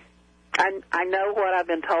 I know what I've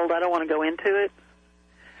been told. I don't want to go into it.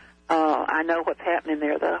 I know what's happening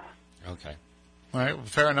there, though. Okay. All right, well,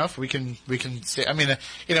 fair enough. We can say. I mean,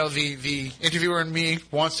 you know, the interviewer in me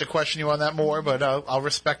wants to question you on that more, but I'll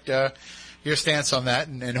respect your stance on that,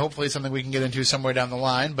 and hopefully something we can get into somewhere down the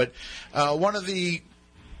line. But one of the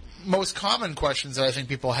most common questions that I think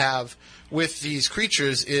people have with these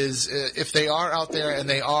creatures is if they are out there and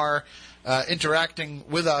they are interacting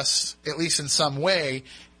with us, at least in some way,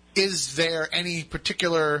 is there any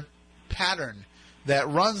particular pattern that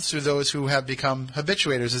runs through those who have become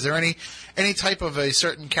habituators? Is there any type of a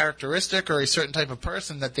certain characteristic or a certain type of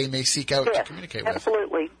person that they may seek out to communicate with?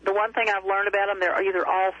 Absolutely. The one thing I've learned about them, they're either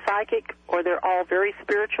all psychic or they're all very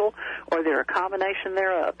spiritual or they're a combination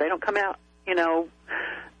thereof. They don't come out, you know,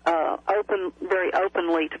 very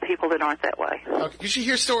openly to people that aren't that way. Okay. You should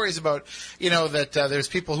hear stories about, you know, that there's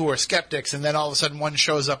people who are skeptics and then all of a sudden one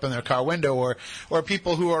shows up in their car window, or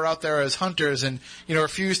people who are out there as hunters and, you know,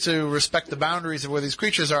 refuse to respect the boundaries of where these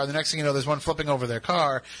creatures are. The next thing you know, there's one flipping over their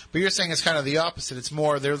car. But you're saying it's kind of the opposite. It's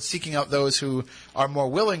more they're seeking out those who are more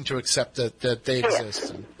willing to accept that they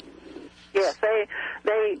exist. Yes,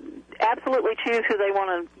 they absolutely choose who they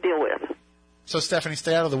want to deal with. So, Stephanie,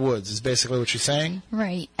 stay out of the woods is basically what you're saying?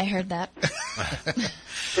 Right. I heard that.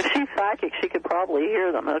 If she's psychic, she could probably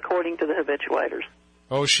hear them, according to the habituators.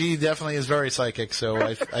 Oh, she definitely is very psychic, so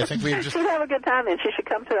I think we've just... She'd have a good time, then. She should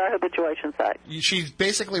come to our habituation site. She's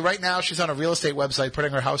basically, right now, she's on a real estate website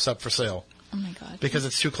putting her house up for sale. Oh, my God. Because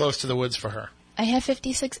it's too close to the woods for her. I have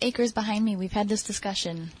 56 acres behind me. We've had this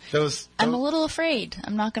discussion. I'm a little afraid.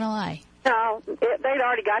 I'm not going to lie. No, they'd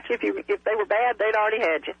already got you. If they were bad, they'd already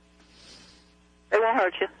had you. They won't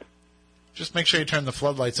hurt you. Just make sure you turn the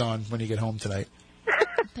floodlights on when you get home tonight.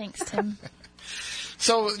 Thanks, Tim.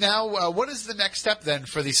 So now, what is the next step then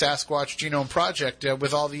for the Sasquatch Genome Project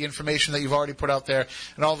with all the information that you've already put out there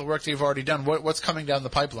and all the work that you've already done? What's coming down the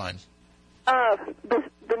pipeline? The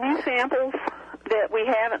new samples that we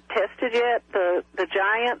haven't tested yet, the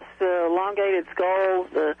giants, the elongated skulls,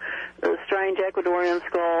 the strange Ecuadorian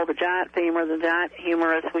skull, the giant femur, the giant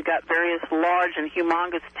humerus. We've got various large and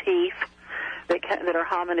humongous teeth that are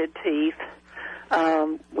hominid teeth.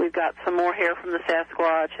 We've got some more hair from the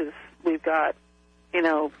Sasquatch. We've got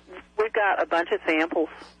a bunch of samples,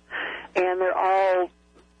 and they're all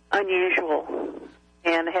unusual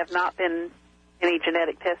and have not been any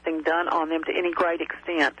genetic testing done on them to any great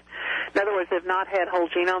extent. In other words, they've not had whole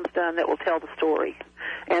genomes done that will tell the story,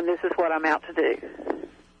 and this is what I'm out to do.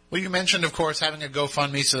 Well, you mentioned, of course, having a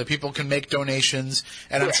GoFundMe so that people can make donations,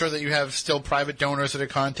 and I'm sure that you have still private donors that are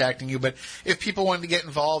contacting you, but if people wanted to get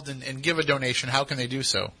involved and give a donation, how can they do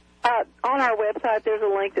so? On our website, there's a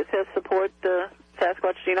link that says support the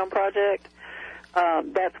Sasquatch Genome Project.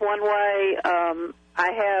 That's one way. I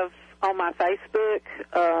have on my Facebook,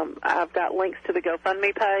 I've got links to the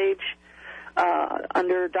GoFundMe page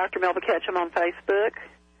under Dr. Melba Ketchum on Facebook.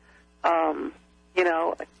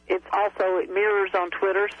 It mirrors on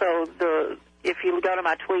Twitter, so if you go to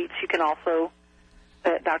my tweets, you can also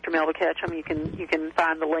at Dr. Melba Ketchum, you can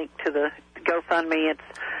find the link to the GoFundMe. It's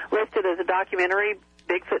listed as a documentary,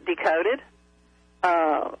 Bigfoot Decoded,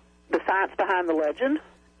 the science behind the legend,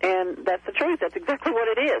 and that's the truth. That's exactly what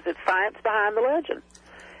it is. It's science behind the legend.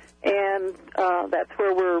 And that's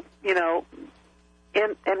where we're, and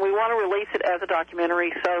we want to release it as a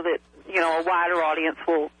documentary so that, a wider audience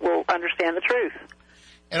will understand the truth.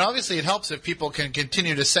 And obviously it helps if people can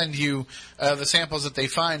continue to send you the samples that they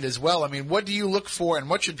find as well. I mean, what do you look for, and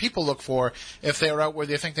what should people look for if they're out where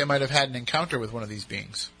they think they might have had an encounter with one of these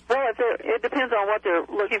beings? Well, it depends on what they're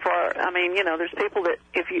looking for. I mean, there's people that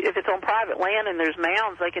if it's on private land and there's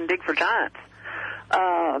mounds, they can dig for giants.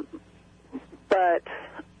 But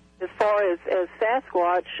as far as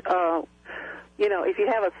Sasquatch, if you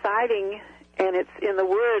have a sighting and it's in the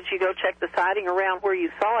woods, you go check the sighting around where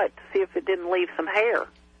you saw it to see if it didn't leave some hair.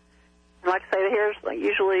 And like I say, the hair's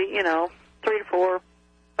usually, 3 to 4,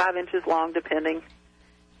 5 inches long, depending.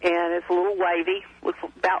 And it's a little wavy, looks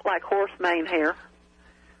about like horse mane hair.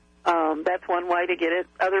 That's one way to get it.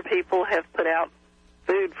 Other people have put out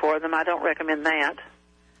food for them. I don't recommend that.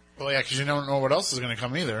 Well, yeah, because you don't know what else is going to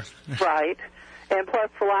come either. Right. And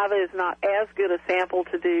plus, saliva is not as good a sample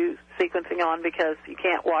to do sequencing on because you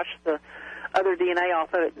can't wash the other DNA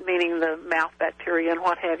off of it, meaning the mouth bacteria and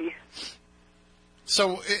what have you.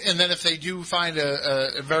 So, and then if they do find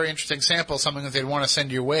a very interesting sample, something that they'd want to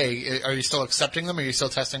send your way, are you still accepting them? Or are you still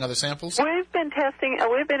testing other samples? We've been accepting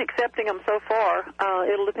them so far.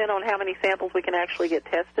 It'll depend on how many samples we can actually get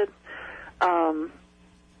tested. We're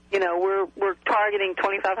targeting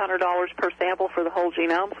 $2,500 per sample for the whole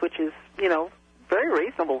genomes, which is, very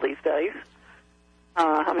reasonable these days.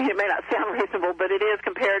 It may not sound reasonable, but it is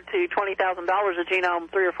compared to $20,000 a genome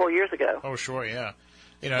 3 or 4 years ago. Oh, sure, yeah.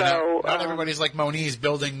 Not everybody's like Moniz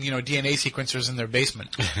building, DNA sequencers in their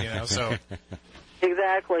basement, so.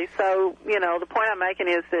 Exactly. So, the point I'm making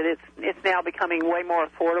is that it's now becoming way more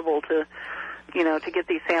affordable to get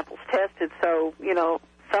these samples tested. So,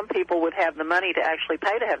 some people would have the money to actually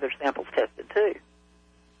pay to have their samples tested, too.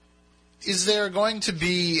 Is there going to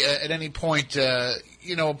be, at any point,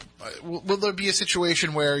 will there be a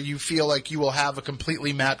situation where you feel like you will have a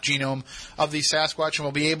completely mapped genome of the Sasquatch and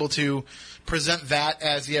will be able to present that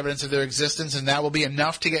as the evidence of their existence, and that will be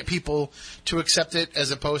enough to get people to accept it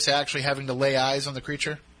as opposed to actually having to lay eyes on the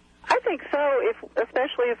creature? I think so,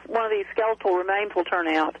 especially if one of these skeletal remains will turn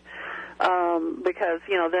out, because,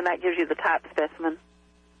 then that gives you the type specimen.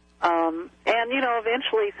 And,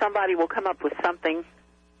 eventually somebody will come up with something.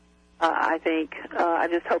 I think. I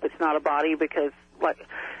just hope it's not a body because,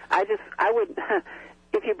 I would,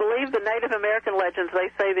 if you believe the Native American legends, they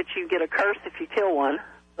say that you get a curse if you kill one.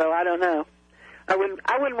 So I don't know. I wouldn't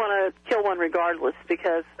want to kill one regardless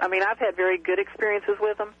because, I've had very good experiences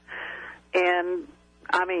with them and,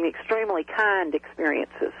 extremely kind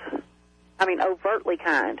experiences. Overtly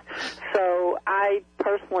kind. So I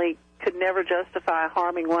personally could never justify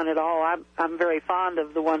harming one at all. I'm very fond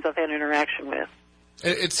of the ones I've had interaction with.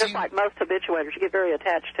 Just like most habituators, you get very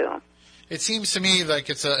attached to them. It seems to me like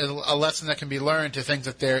it's a lesson that can be learned to think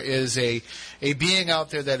that there is a being out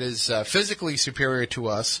there that is physically superior to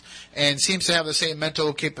us and seems to have the same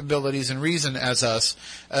mental capabilities and reason as us,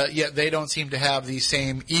 yet they don't seem to have the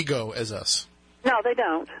same ego as us. No, they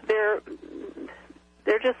don't. They're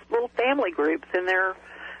just little family groups, and they're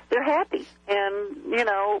happy, and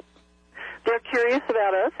they're curious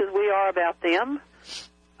about us as we are about them.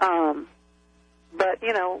 But,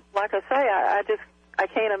 you know, like I say, I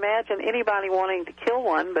can't imagine anybody wanting to kill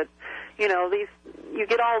one, but, you know, you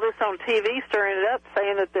get all this on TV stirring it up,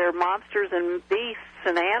 saying that they're monsters and beasts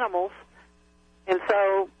and animals. And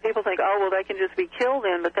so people think, oh, well, they can just be killed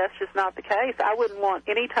then, but that's just not the case. I wouldn't want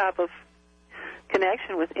any type of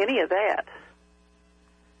connection with any of that.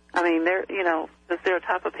 I mean, they're a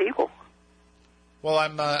type of people. Well,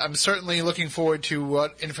 I'm certainly looking forward to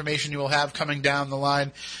what information you will have coming down the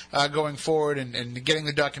line going forward and getting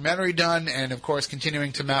the documentary done and, of course,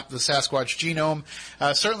 continuing to map the Sasquatch genome.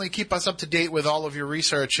 Certainly keep us up to date with all of your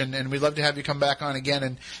research, and we'd love to have you come back on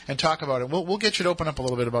again and talk about it. We'll get you to open up a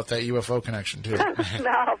little bit about that UFO connection, too.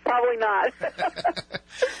 No, probably not.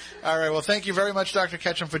 All right. Well, thank you very much, Dr.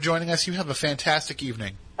 Ketchum, for joining us. You have a fantastic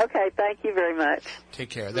evening. Okay, thank you very much. Take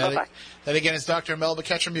care. Bye-bye. That again is Dr. Melba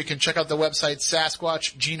Ketchum. You can check out the website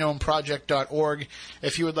SasquatchGenomeProject.org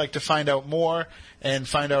if you would like to find out more and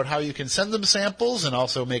find out how you can send them samples and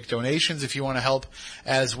also make donations if you want to help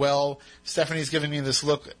as well. Stephanie's giving me this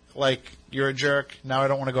look like you're a jerk. Now I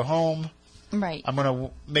don't want to go home. Right. I'm going to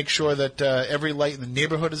make sure that every light in the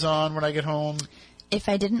neighborhood is on when I get home. If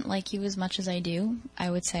I didn't like you as much as I do, I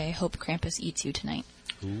would say I hope Krampus eats you tonight.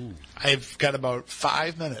 Ooh. I've got about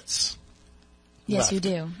 5 minutes. Yes, left. you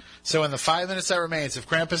do. So in the 5 minutes that remains, if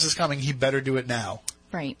Krampus is coming, he better do it now.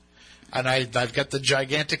 Right. And I've got the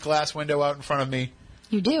gigantic glass window out in front of me.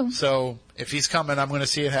 You do. So if he's coming, I'm going to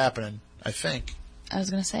see it happening, I think. I was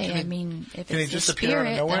going to say, I mean, if can he it's just a appear out of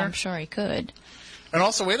spirit, nowhere? then I'm sure he could. And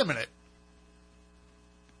also, wait a minute.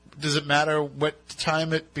 Does it matter what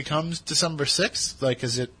time it becomes December 6th? Like,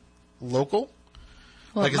 is it local?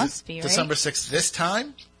 Well, like, it must be, right? December 6th this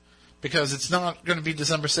time? Because it's not going to be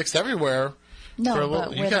December 6th everywhere. No, for a but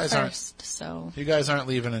little, we're the first, so... You guys aren't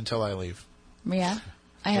leaving until I leave. Yeah?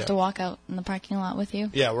 I have to walk out in the parking lot with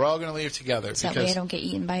you? Yeah, we're all going to leave together. So that way I don't get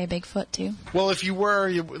eaten by a Bigfoot, too? Well, if you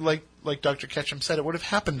were, like Dr. Ketchum said, it would have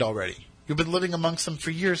happened already. You've been living amongst them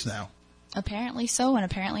for years now. Apparently so, and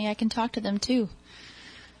apparently I can talk to them, too.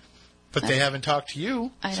 But they haven't talked to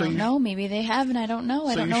you. I don't know. Maybe they have, and I don't know.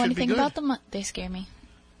 I don't know anything about them. They scare me.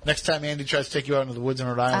 Next time Andy tries to take you out into the woods in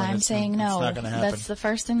Rhode Island, I'm saying no. It's not going to happen. That's the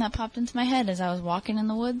first thing that popped into my head as I was walking in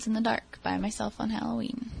the woods in the dark by myself on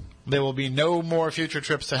Halloween. There will be no more future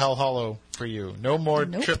trips to Hell Hollow for you. No more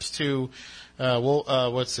trips to,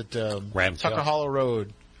 Ramtail. Tucker Hollow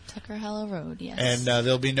Road. Tucker Hollow Road, yes. And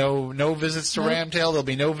there'll be no visits to Ramtail. There'll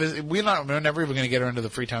be no visit. We're never even going to get her into the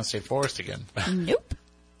Freetown State Forest again. Nope.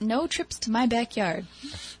 No trips to my backyard.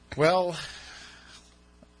 Well,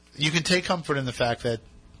 you can take comfort in the fact that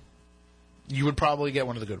you would probably get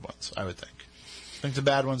one of the good ones, I would think. I think the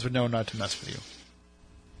bad ones would know not to mess with you.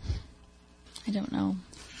 I don't know.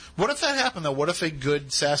 What if that happened, though? What if a good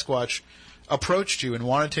Sasquatch approached you and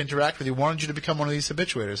wanted to interact with you, wanted you to become one of these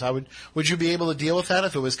habituators? Would you be able to deal with that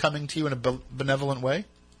if it was coming to you in a benevolent way?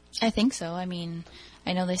 I think so. I mean,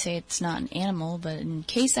 I know they say it's not an animal, but in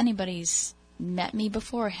case anybody's met me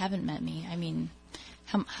before or haven't met me, I mean,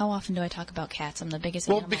 how often do I talk about cats? I'm the biggest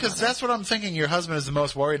animal because lover. that's what I'm thinking your husband is the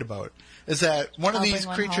most worried about, is that one of these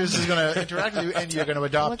creatures is going to interact with you and you're going to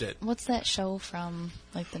adopt it. What's that show from,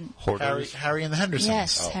 like the... Harry and the Hendersons.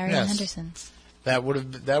 Yes, Harry and the Hendersons. That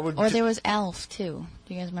would. Or there was Alf, too.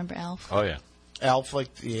 Do you guys remember Alf? Oh, yeah. Alf,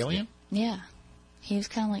 like the alien? Yeah. He was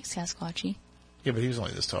kind of like Sasquatchy. Yeah, but he was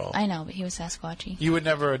only this tall. I know, but he was Sasquatchy. You would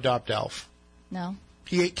never adopt Alf. No?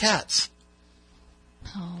 He ate cats.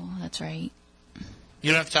 Oh, that's right. You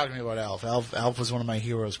don't have to talk to me about Alf. Alf was one of my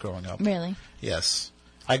heroes growing up. Really? Yes.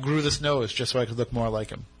 I grew this nose just so I could look more like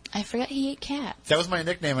him. I forgot he ate cats. That was my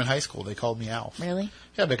nickname in high school. They called me Alf. Really?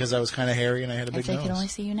 Yeah, because I was kind of hairy and I had a big nose. I can only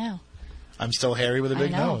see you now. I'm still hairy with a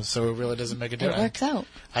big nose, so it really doesn't make a difference. It works out.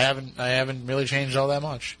 I haven't really changed all that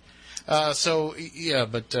much. So yeah,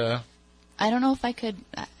 but I don't know if I could.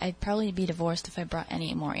 I'd probably be divorced if I brought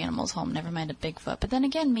any more animals home. Never mind a Bigfoot. But then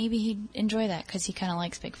again, maybe he'd enjoy that because he kind of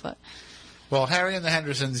likes Bigfoot. Well, Harry and the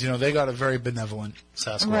Hendersons, they got a very benevolent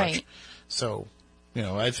Sasquatch. Right. So,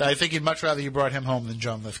 I think he'd much rather you brought him home than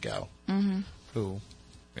John Lithgow, who,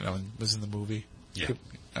 was in the movie. Yeah.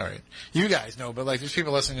 All right. You guys know, but there's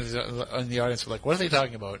people listening in the audience who are like, what are they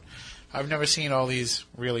talking about? I've never seen all these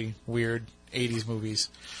really weird 80s movies.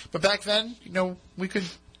 But back then, we could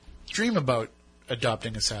dream about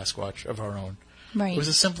adopting a Sasquatch of our own. Right. It was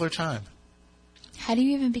a simpler time. How do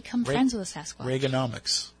you even become friends with a Sasquatch?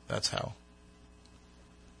 Reaganomics. That's how.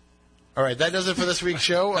 All right, that does it for this week's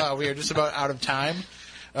show. We are just about out of time.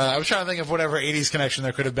 I was trying to think of whatever 80s connection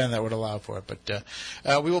there could have been that would allow for it.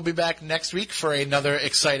 But we will be back next week for another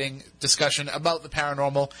exciting discussion about the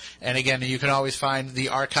paranormal. And again, you can always find the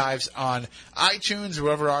archives on iTunes,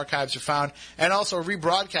 wherever archives are found, and also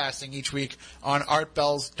rebroadcasting each week on Art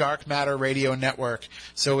Bell's Dark Matter Radio Network.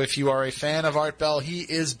 So if you are a fan of Art Bell, he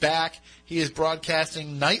is back. He is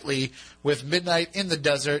broadcasting nightly with Midnight in the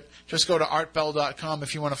Desert. Just go to artbell.com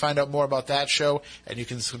if you want to find out more about that show, and you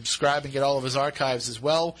can subscribe and get all of his archives as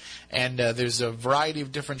well. And there's a variety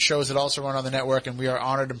of different shows that also run on the network, and we are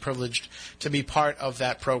honored and privileged to be part of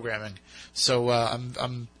that programming. So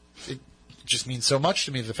it just means so much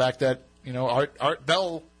to me, the fact that Art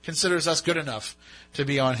Bell considers us good enough to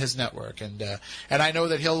be on his network. And I know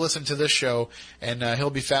that he'll listen to this show, and he'll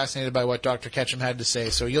be fascinated by what Dr. Ketchum had to say.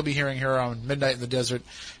 So you'll be hearing her on Midnight in the Desert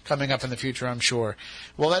coming up in the future, I'm sure.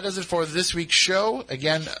 Well, that does it for this week's show.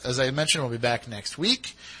 Again, as I mentioned, we'll be back next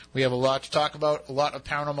week. We have a lot to talk about, a lot of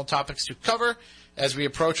paranormal topics to cover as we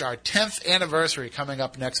approach our 10th anniversary coming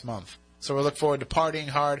up next month. So we look forward to partying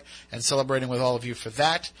hard and celebrating with all of you for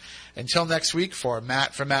that. Until next week, for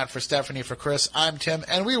Matt, for Stephanie, for Chris, I'm Tim,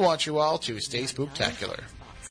 and we want you all to stay spooktacular.